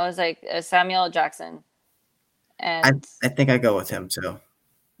say. I was like Samuel L. Jackson, and I think I go with him too.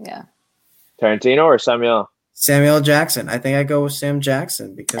 Yeah. Tarantino or Samuel? Samuel L. Jackson. I think I go with Sam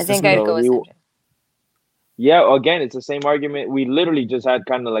Jackson because I think I'd go with Sam Jackson. Yeah, again, it's the same argument. We literally just had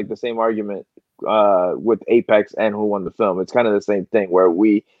kind of like the same argument with Apex and who won the film. It's kind of the same thing where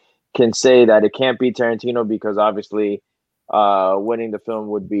we can say that it can't be Tarantino because obviously winning the film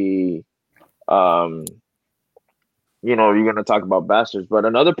would be, you're going to talk about bastards. But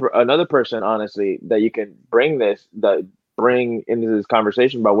another person, honestly, that you can bring into this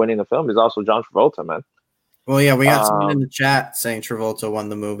conversation about winning the film is also John Travolta, man. Well, yeah, we got someone in the chat saying Travolta won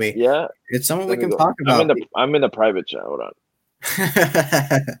the movie. Yeah, it's someone we can talk about. I'm in the private chat. Hold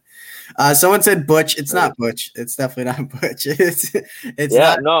on. Someone said Butch. It's not Butch. It's definitely not Butch. It's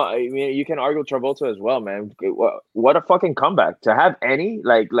not. No, I mean you can argue Travolta as well, man. What a fucking comeback to have any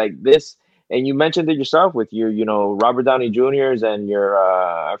like this. And you mentioned it yourself with your, Robert Downey Jr.'s and your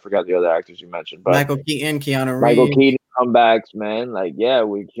I forgot the other actors you mentioned, but Michael Keaton, Keanu Reeves. Michael Keaton comebacks, man. Like, yeah,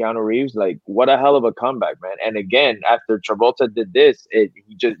 with Keanu Reeves, like what a hell of a comeback, man. And again, after Travolta did this, you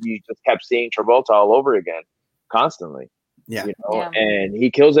just kept seeing Travolta all over again, constantly. Yeah. And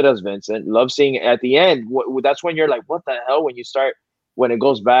he kills it as Vincent. Love seeing it at the end. That's when you're like, what the hell? When it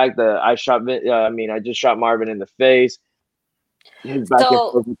goes back, I just shot Marvin in the face. His back and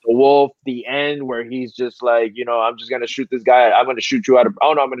forth with the wolf. The end where he's just like, I'm just gonna shoot this guy. I'm gonna shoot you I'm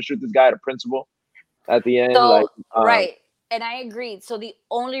gonna shoot this guy at a principal. at the end. So, like, right. And I agreed. So the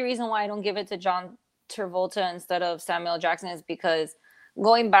only reason why I don't give it to John Travolta instead of Samuel Jackson is because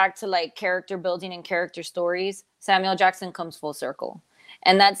going back to like character building and character stories, Samuel Jackson comes full circle.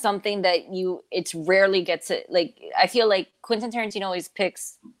 And that's something that it's rarely gets it. Like, I feel like Quentin Tarantino always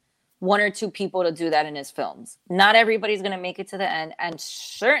picks one or two people to do that in his films. Not everybody's going to make it to the end. And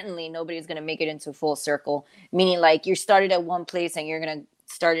certainly nobody's going to make it into full circle. Meaning like you started at one place and you're going to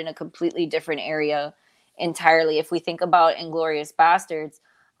start in a completely different area entirely. If we think about Inglourious Bastards,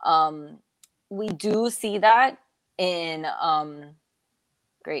 we do see that in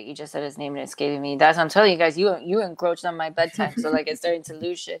great, you just said his name and it's escaping me. That's, I'm telling you guys, you encroached on my bedtime, so like it's starting to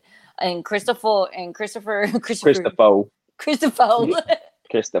lose shit. And Christopher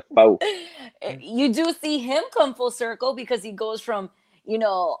you do see him come full circle because he goes from,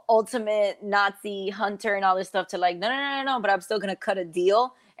 ultimate Nazi hunter and all this stuff to like, no, but I'm still gonna cut a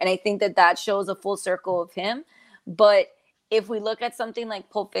deal. And I think that shows a full circle of him. But if we look at something like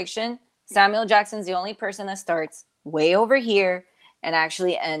Pulp Fiction, Samuel Jackson's the only person that starts way over here and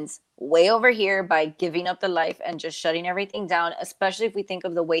actually ends way over here by giving up the life and just shutting everything down, especially if we think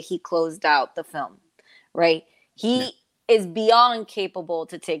of the way he closed out the film, right? He is beyond capable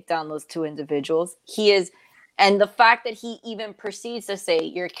to take down those two individuals. He is, and the fact that he even proceeds to say,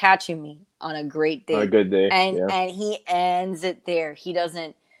 "You're catching me on a great day." On a good day. And he ends it there. He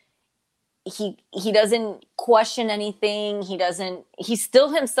doesn't question anything. He's still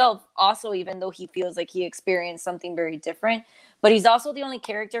himself also, even though he feels like he experienced something very different. But he's also the only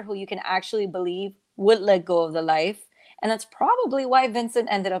character who you can actually believe would let go of the life. And that's probably why Vincent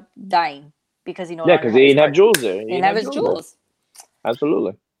ended up dying. Because he because he didn't have jewels there. He didn't have his jewels.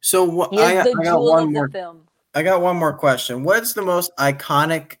 Absolutely. So I got one more question. What's the most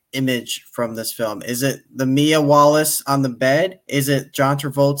iconic image from this film? Is it the Mia Wallace on the bed? Is it John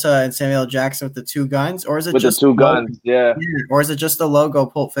Travolta and Samuel Jackson with the two guns? Or is it with just the two guns? Yeah. Or is it just the logo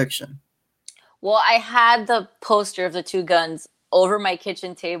Pulp Fiction? Well, I had the poster of the two guns over my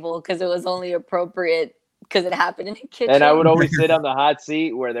kitchen table because it was only appropriate because it happened in the kitchen. And I would always sit on the hot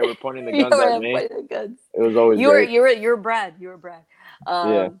seat where they were pointing the guns at me. It was always you're Brad. You were Brad.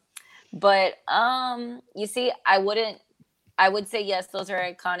 Yeah. But you see, I would say yes, those are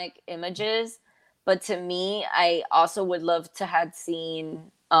iconic images. But to me, I also would love to have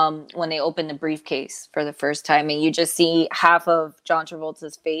seen when they open the briefcase for the first time and you just see half of John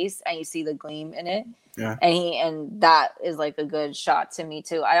Travolta's face and you see the gleam in it. Yeah. And that is like a good shot to me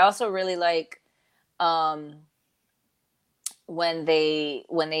too. I also really like when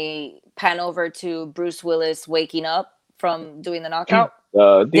they pan over to Bruce Willis waking up from doing the knockout.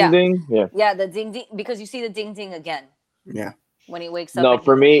 Ding. Yeah, the ding ding, because you see the ding ding again. Yeah. When he wakes up. No,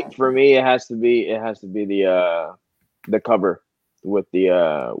 for me it has to be the cover with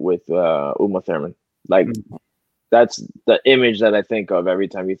Uma Thurman. Like that's the image that I think of every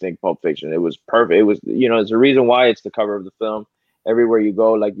time you think Pulp Fiction. It was perfect. It was, there's a reason why it's the cover of the film. Everywhere you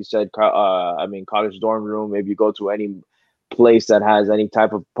go, like you said, college dorm room. If you go to any place that has any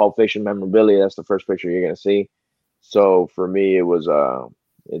type of Pulp Fiction memorabilia, that's the first picture you're gonna see. So for me, it was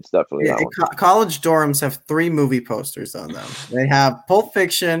it's definitely that one. College dorms have 3 movie posters on them. They have Pulp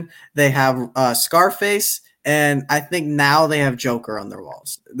Fiction, they have Scarface, and I think now they have Joker on their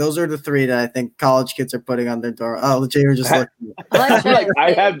walls. Those are the 3 that I think college kids are putting on their door. Oh, Jader just looking.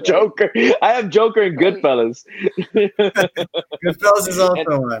 I have Joker. I have Joker and Goodfellas. Goodfellas is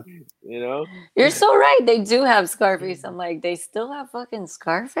also one. You're so right. They do have Scarface. I'm like, they still have fucking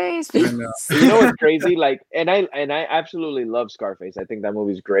Scarface. I know. You know what's crazy? Like, and I absolutely love Scarface. I think that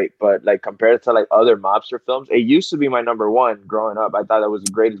movie's great. But like compared to like other mobster films, it used to be my number 1 growing up. I thought that was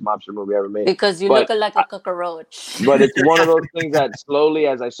the greatest mobster movie ever made. Because you look like a cockroach. But it's one of those things that slowly,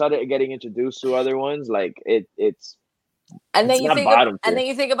 as I started getting introduced to other ones, like it's. And then you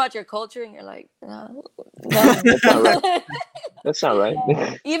think about your culture, and you're like, no. That's not right. That's not right.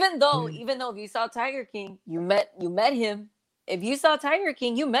 Even though if you saw Tiger King, you met him. If you saw Tiger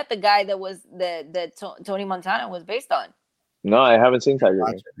King, you met the guy that Tony Montana was based on. No, I haven't seen Tiger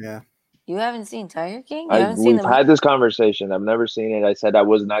King. Yeah. You haven't seen Tiger King? We've had this conversation. I've never seen it. I said I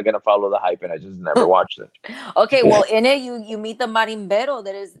was not going to follow the hype, and I just never watched it. Okay, well, in it, you meet the marimbero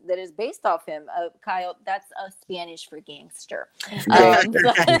that is based off him. Kyle, that's Spanish for gangster. That's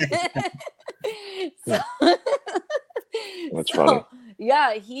funny.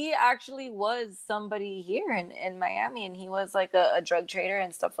 Yeah, he actually was somebody here in Miami, and he was like a drug trader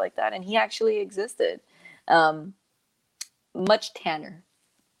and stuff like that, and he actually existed. Much tanner.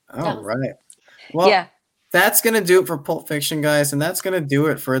 Oh, right. Well, yeah. That's going to do it for Pulp Fiction, guys, and that's going to do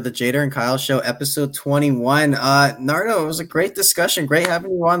it for the Jader and Kyle Show, episode 21. Nardo, it was a great discussion. Great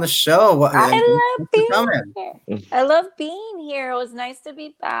having you on the show. I love being here. I love being here. It was nice to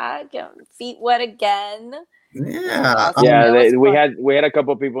be back. Feet wet again. Yeah. Yeah, we had a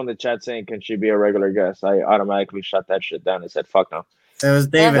couple people in the chat saying, can she be a regular guest? I automatically shut that shit down and said, fuck no. It was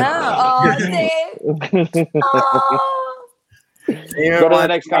David. Oh, Dave. Oh. Go to the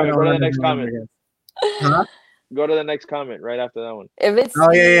next comment. Go to the next comment. Huh? Go to the next comment right after that one. If it's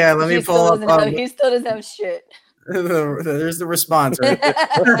yeah. Let me pull up. He still doesn't have shit. There's the response, right?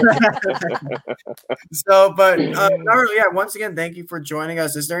 So, but yeah, once again, thank you for joining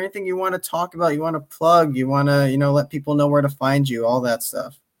us. Is there anything you want to talk about? You want to plug? You want to, let people know where to find you? All that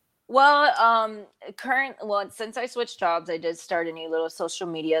stuff. Well, since I switched jobs, I did start a new little social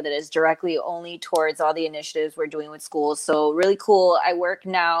media that is directly only towards all the initiatives we're doing with schools. So really cool. I work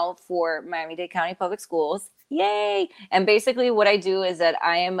now for Miami-Dade County Public Schools. Yay! And basically what I do is that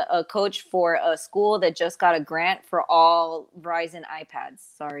I am a coach for a school that just got a grant for all Verizon iPads.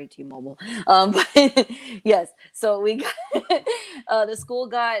 Sorry, T-Mobile. But yes, so we got the school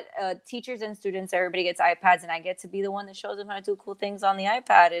got teachers and students. Everybody gets iPads, and I get to be the one that shows them how to do cool things on the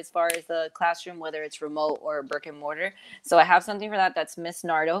iPad as far as the classroom, whether it's remote or brick and mortar. So I have something for that. That's Miss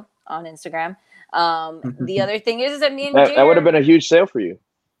Nardo on Instagram. The other thing is that me and that would have been a huge sale for you.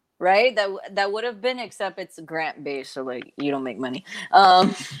 Right, that would have been, except it's grant based, so like you don't make money. That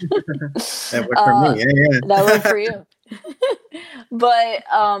worked for me. Yeah. That worked for you. But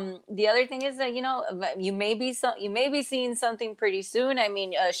the other thing is that you may be seeing something pretty soon. I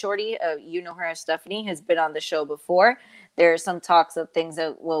mean, Shorty, you know her as Stephanie, has been on the show before. There are some talks of things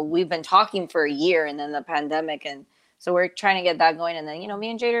that we've been talking for a year, and then the pandemic, and so we're trying to get that going. And then me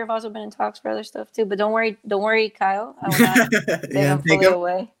and Jader have also been in talks for other stuff too. But don't worry, Kyle. I will not take them fully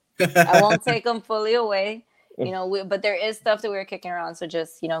away. I won't take them fully away, but there is stuff that we're kicking around. So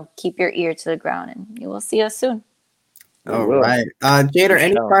just, keep your ear to the ground, and you will see us soon. All right. Jader,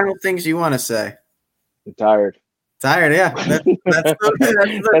 any final things you want to say? I'm tired. Yeah.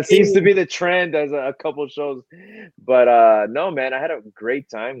 That seems to be the trend as a couple shows. But no, man, I had a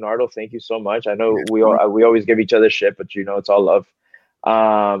great time. Nardo, thank you so much. I know we always give each other shit, but it's all love.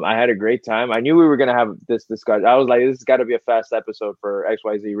 I had a great time. I knew we were gonna have this discussion. I was like, this has got to be a fast episode for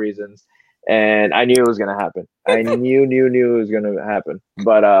XYZ reasons, and I knew it was gonna happen. I knew it was gonna happen.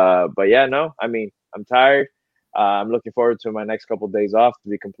 But yeah, no. I mean, I'm tired. I'm looking forward to my next couple of days off. To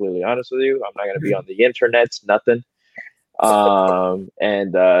be completely honest with you, I'm not gonna be on the internet. Nothing.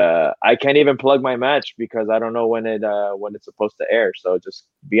 And I can't even plug my match because I don't know when it's supposed to air. So just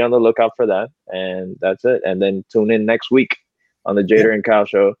be on the lookout for that, and that's it. And then tune in next week on the Jader and Kyle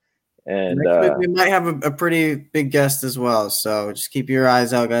Show. And next week we might have a pretty big guest as well. So just keep your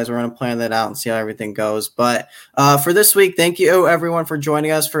eyes out, guys. We're going to plan that out and see how everything goes. But for this week, thank you everyone for joining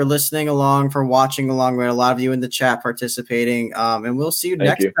us, for listening along, for watching along. We had a lot of you in the chat participating. And we'll see you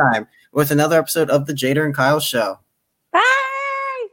next time with another episode of the Jader and Kyle Show.